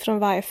lite från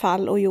varje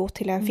fall och gjort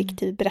till en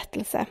fiktiv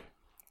berättelse.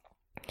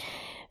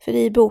 För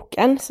i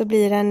boken så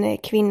blir en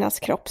kvinnas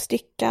kropp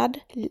styckad,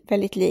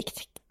 väldigt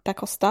likt Da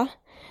Costa.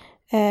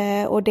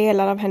 Och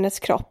delar av hennes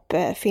kropp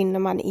finner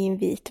man i en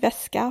vit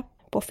väska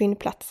på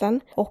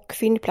fyndplatsen. Och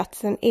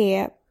fyndplatsen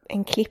är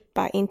en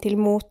klippa in till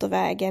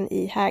motorvägen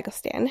i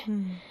Hägersten.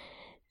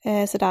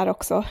 Så där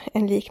också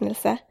en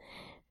liknelse.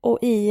 Och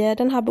i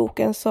den här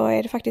boken så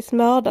är det faktiskt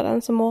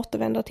mördaren som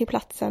återvänder till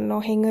platsen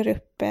och hänger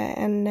upp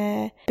en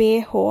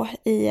BH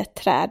i ett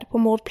träd på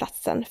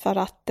mordplatsen för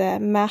att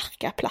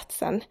märka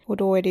platsen. Och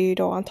då är det ju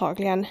då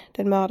antagligen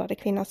den mördade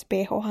kvinnans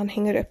BH han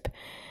hänger upp.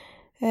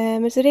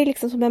 Men så det är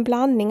liksom som en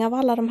blandning av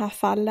alla de här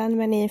fallen,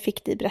 men i en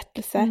fiktiv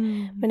berättelse.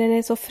 Men den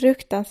är så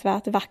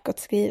fruktansvärt vackert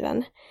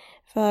skriven.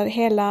 För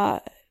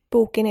hela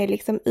boken är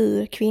liksom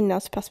ur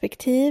kvinnans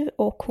perspektiv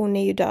och hon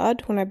är ju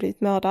död, hon har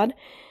blivit mördad.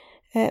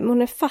 Men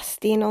hon är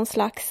fast i någon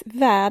slags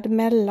värld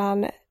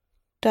mellan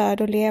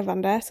död och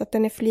levande, så att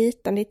den är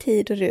flytande i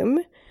tid och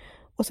rum.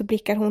 Och så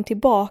blickar hon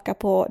tillbaka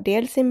på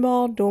dels sin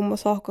barndom och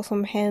saker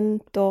som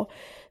hänt och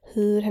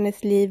hur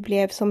hennes liv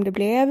blev som det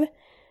blev.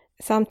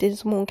 Samtidigt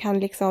som hon kan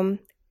liksom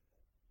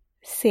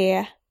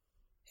se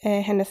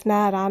hennes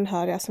nära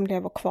anhöriga som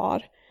lever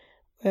kvar.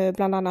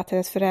 Bland annat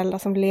hennes föräldrar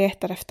som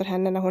letar efter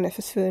henne när hon är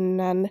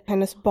försvunnen.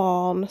 Hennes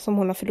barn som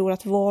hon har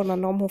förlorat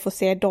vårdnaden om. Hon får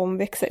se dem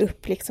växa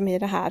upp liksom i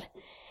det här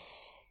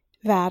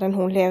världen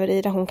hon lever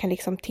i, där hon kan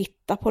liksom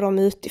titta på dem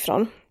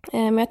utifrån.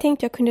 Men jag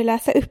tänkte jag kunde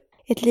läsa upp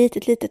ett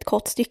litet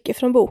kort stycke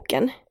från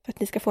boken för att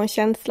ni ska få en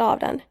känsla av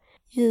den.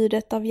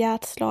 Ljudet av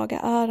hjärtslag är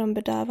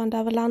öronbedövande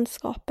över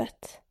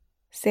landskapet.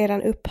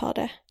 Sedan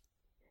upphörde.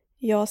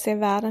 Jag ser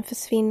världen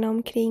försvinna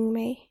omkring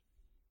mig.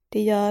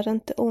 Det gör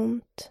inte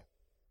ont.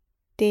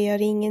 Det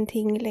gör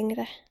ingenting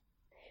längre.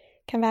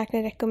 Kan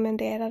verkligen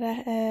rekommendera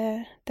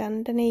det.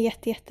 Den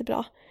är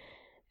jättebra.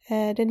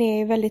 Den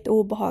är väldigt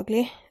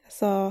obehaglig.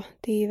 Alltså,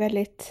 det är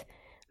väldigt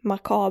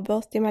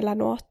makabert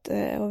emellanåt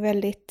och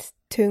väldigt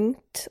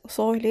tungt och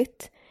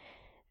sorgligt.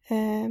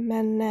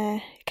 Men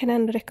jag kan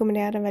ändå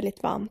rekommendera den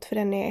väldigt varmt för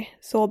den är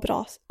så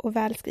bra och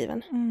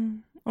välskriven.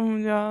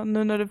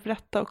 Nu när du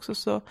berättar också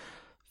så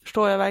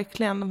förstår jag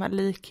verkligen de här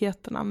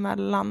likheterna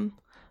mellan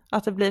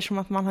att det blir som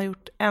att man har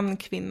gjort en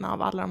kvinna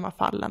av alla de här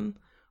fallen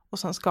och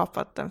sen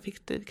skapat en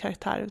fiktiv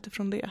karaktär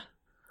utifrån det.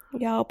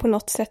 Ja, och på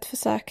något sätt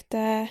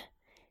försökte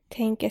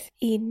tänkas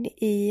in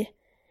i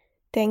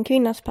den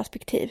kvinnans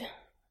perspektiv.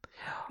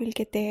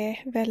 Vilket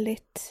är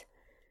väldigt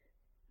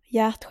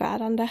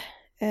hjärtskärande.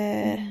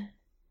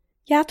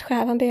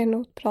 Hjärtskärande är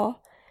nog ett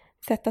bra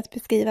sätt att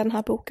beskriva den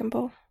här boken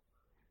på.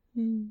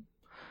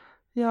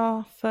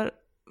 Ja, för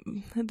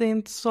det är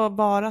inte så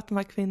bara att de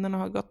här kvinnorna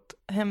har gått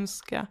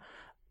hemska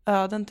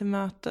öden till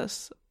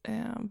mötes.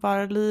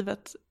 Bara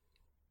livet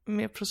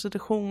med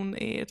prostitution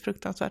är ett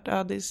fruktansvärt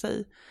öde i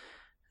sig.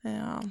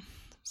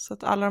 Så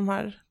att alla de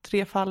här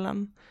 3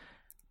 fallen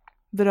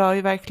berör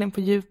ju verkligen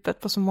på djupet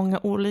på så många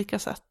olika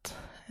sätt.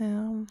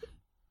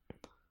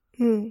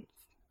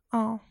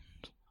 Ja,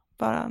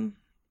 bara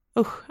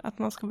att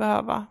man ska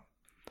behöva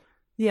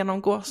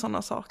genomgå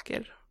sådana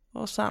saker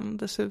och sen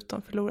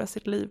dessutom förlora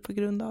sitt liv på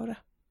grund av det.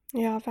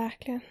 Ja,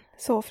 verkligen.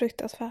 Så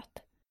fruktansvärt.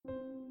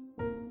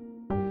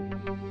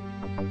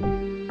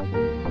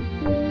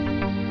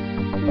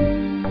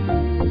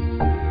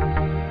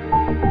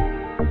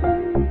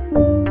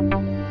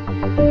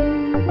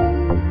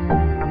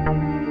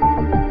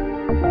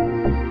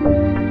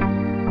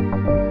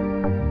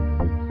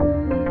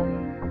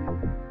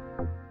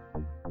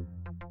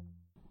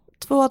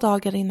 Två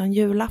dagar innan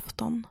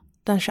julafton,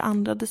 den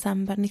 22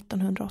 december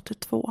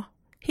 1982,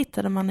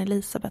 hittade man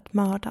Elisabeth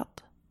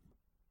mördad.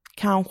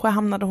 Kanske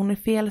hamnade hon i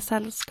fel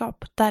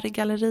sällskap där i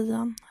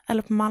gallerian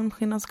eller på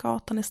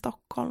Malmskillnadsgatan i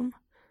Stockholm.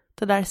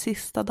 De där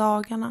sista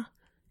dagarna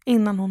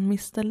innan hon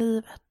miste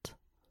livet.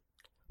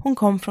 Hon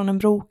kom från en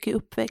brokig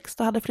uppväxt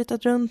och hade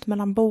flyttat runt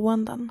mellan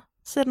boenden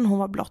sedan hon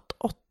var blott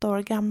 8 år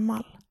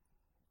gammal.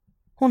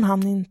 Hon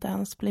hann inte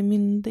ens bli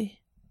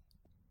myndig.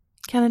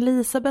 Kan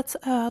Elisabeths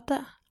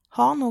öde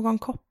ha någon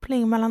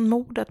koppling mellan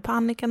mordet på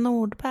Annika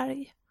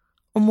Nordberg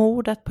och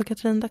mordet på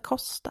Katrin da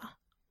Costa?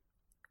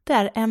 Det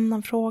är en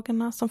av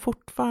frågorna som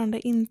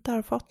fortfarande inte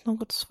har fått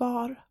något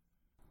svar.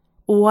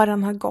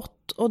 Åren har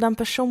gått och den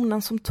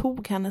personen som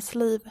tog hennes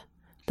liv,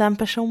 den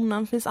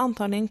personen finns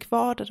antagligen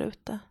kvar där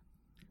ute.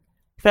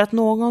 För att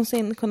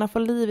någonsin kunna få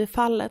liv i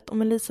fallet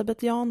om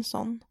Elisabeth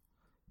Jansson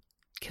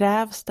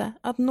krävs det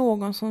att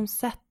någon som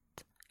sett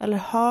eller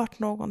hört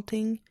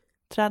någonting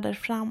träder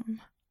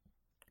fram.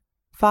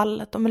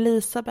 Fallet om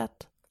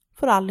Elisabeth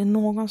får aldrig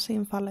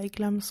någonsin falla i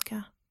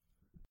glömska.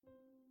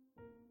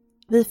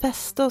 Vi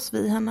fäste oss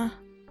vid henne,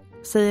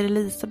 säger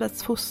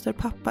Elisabeths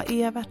fosterpappa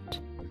Evert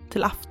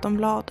till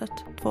Aftonbladet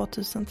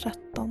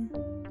 2013.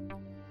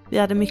 Vi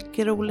hade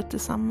mycket roligt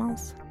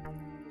tillsammans.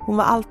 Hon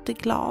var alltid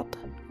glad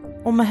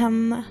och med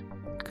henne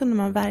kunde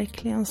man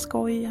verkligen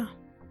skoja.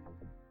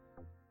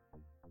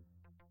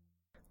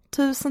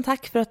 Tusen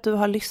tack för att du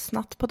har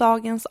lyssnat på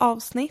dagens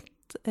avsnitt.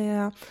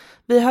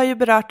 Vi har ju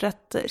berört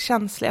rätt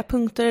känsliga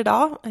punkter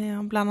idag,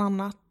 bland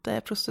annat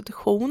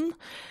prostitution.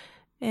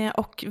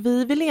 Och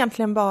vi vill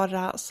egentligen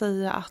bara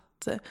säga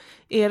att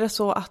är det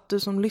så att du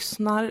som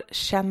lyssnar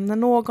känner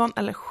någon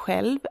eller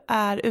själv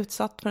är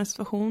utsatt för en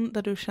situation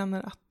där du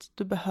känner att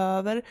du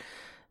behöver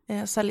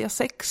sälja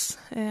sex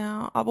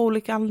av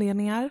olika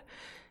anledningar,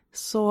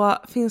 så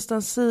finns det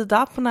en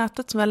sida på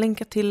nätet som jag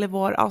länkar till i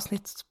vår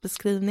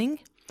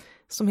avsnittsbeskrivning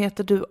som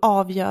heter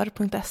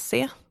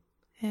duavgör.se.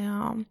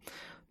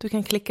 Du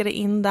kan klicka dig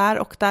in där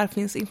och där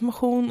finns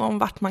information om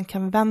vart man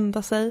kan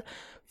vända sig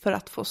för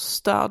att få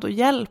stöd och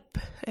hjälp.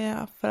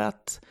 För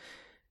att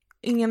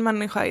ingen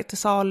människa är till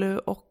salu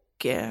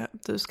och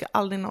du ska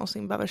aldrig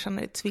någonsin behöva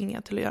känna dig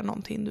tvingad till att göra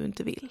någonting du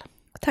inte vill.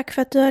 Tack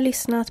för att du har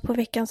lyssnat på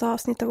veckans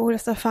avsnitt av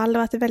Olösta fall. Det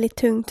var ett väldigt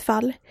tungt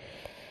fall.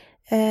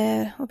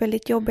 Och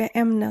väldigt jobbiga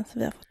ämnen som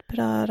vi har fått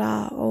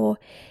beröra. Och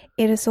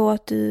är det så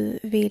att du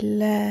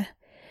vill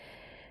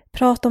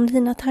prata om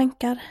dina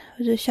tankar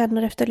och du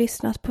känner efter att ha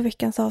lyssnat på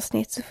veckans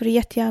avsnitt, så får du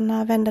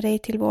jättegärna vända dig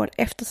till vår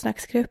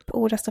eftersnacksgrupp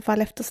Olösta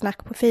fall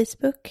eftersnack på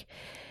Facebook.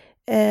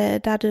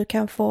 Där du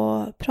kan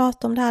få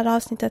prata om det här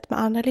avsnittet med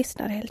andra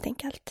lyssnare helt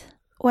enkelt.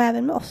 Och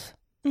även med oss.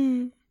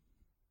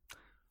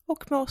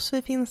 Och med oss,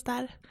 vi finns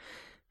där.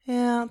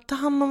 Ta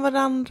hand om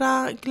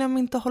varandra. Glöm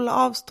inte att hålla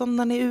avstånd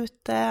när ni är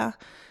ute.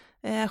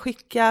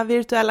 Skicka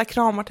virtuella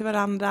kramar till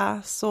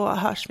varandra, så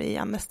hörs vi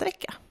igen nästa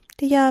vecka.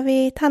 Det gör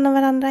vi. Ta hand om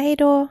varandra. Hej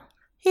då.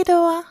 Hej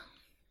då.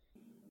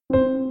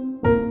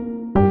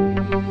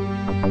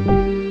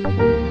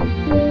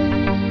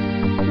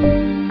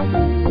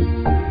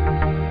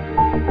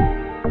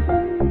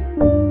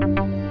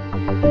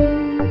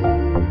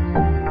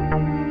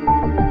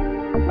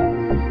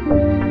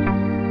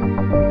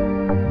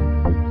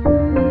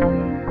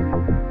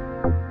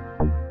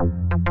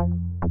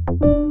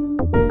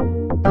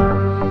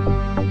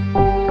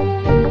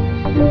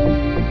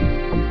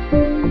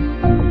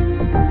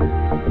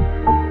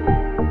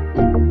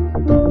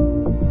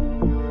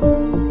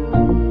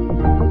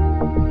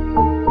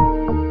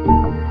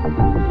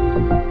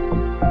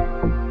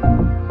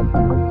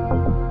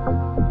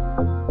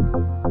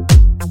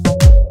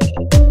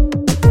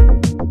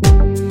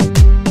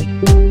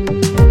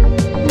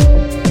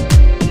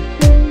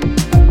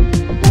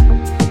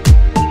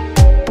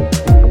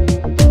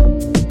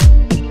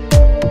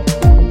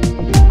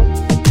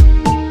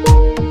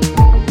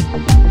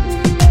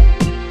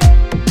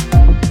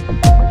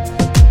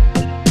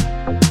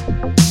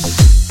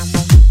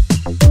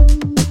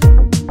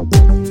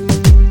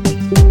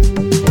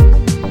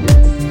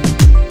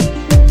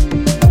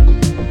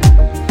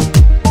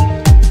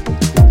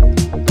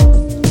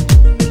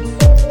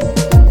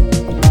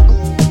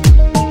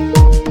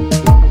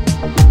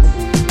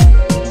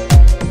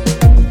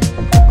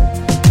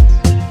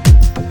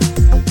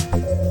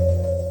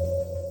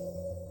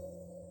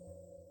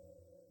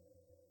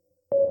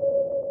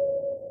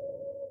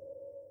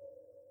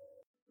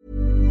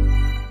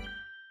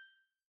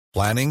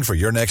 Planning for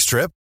your next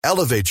trip?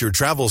 Elevate your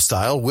travel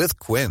style with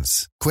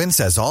Quince. Quince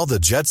has all the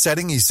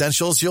jet-setting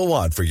essentials you'll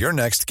want for your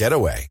next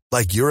getaway,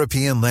 like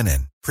European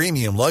linen,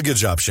 premium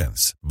luggage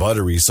options,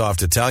 buttery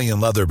soft Italian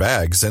leather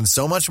bags, and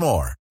so much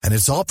more. And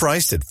it's all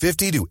priced at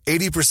 50 to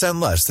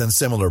 80% less than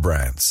similar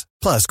brands.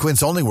 Plus,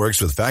 Quince only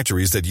works with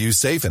factories that use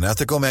safe and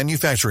ethical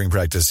manufacturing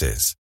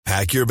practices.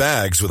 Pack your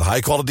bags with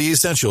high-quality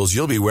essentials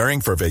you'll be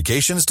wearing for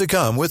vacations to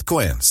come with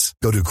Quince.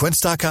 Go to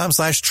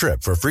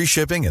quince.com/trip for free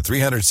shipping and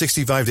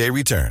 365-day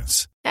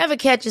returns. Ever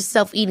catch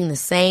yourself eating the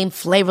same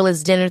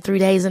flavorless dinner 3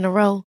 days in a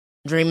row?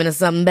 Dreaming of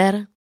something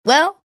better?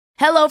 Well,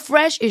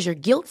 HelloFresh is your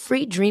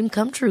guilt-free dream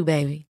come true,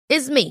 baby.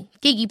 It's me,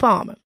 Keke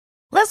Palmer.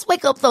 Let's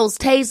wake up those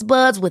taste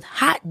buds with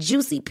hot,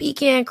 juicy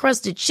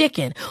pecan-crusted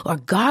chicken or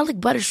garlic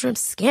butter shrimp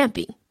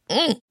scampi.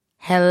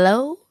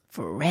 Hello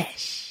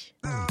Fresh.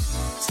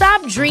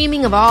 Stop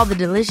dreaming of all the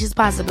delicious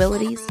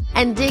possibilities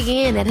and dig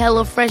in at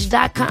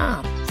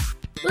HelloFresh.com.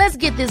 Let's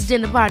get this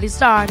dinner party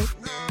started.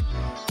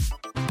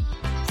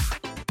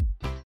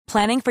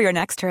 Planning for your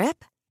next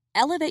trip?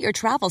 Elevate your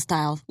travel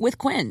style with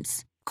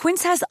Quince.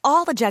 Quince has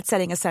all the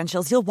jet-setting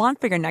essentials you'll want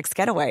for your next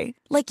getaway,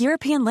 like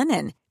European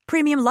linen,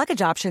 premium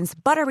luggage options,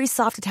 buttery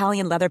soft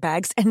Italian leather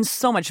bags, and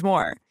so much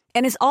more.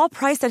 And is all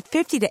priced at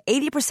 50 to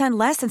 80%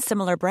 less than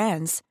similar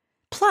brands.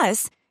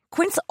 Plus,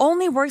 Quince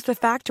only works with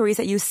factories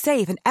that use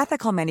safe and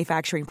ethical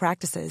manufacturing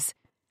practices.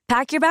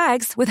 Pack your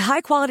bags with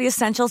high-quality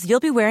essentials you'll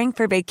be wearing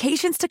for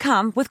vacations to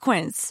come with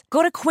Quince.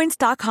 Go to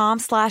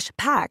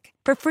quince.com/pack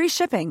for free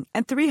shipping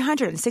and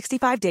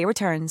 365-day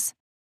returns.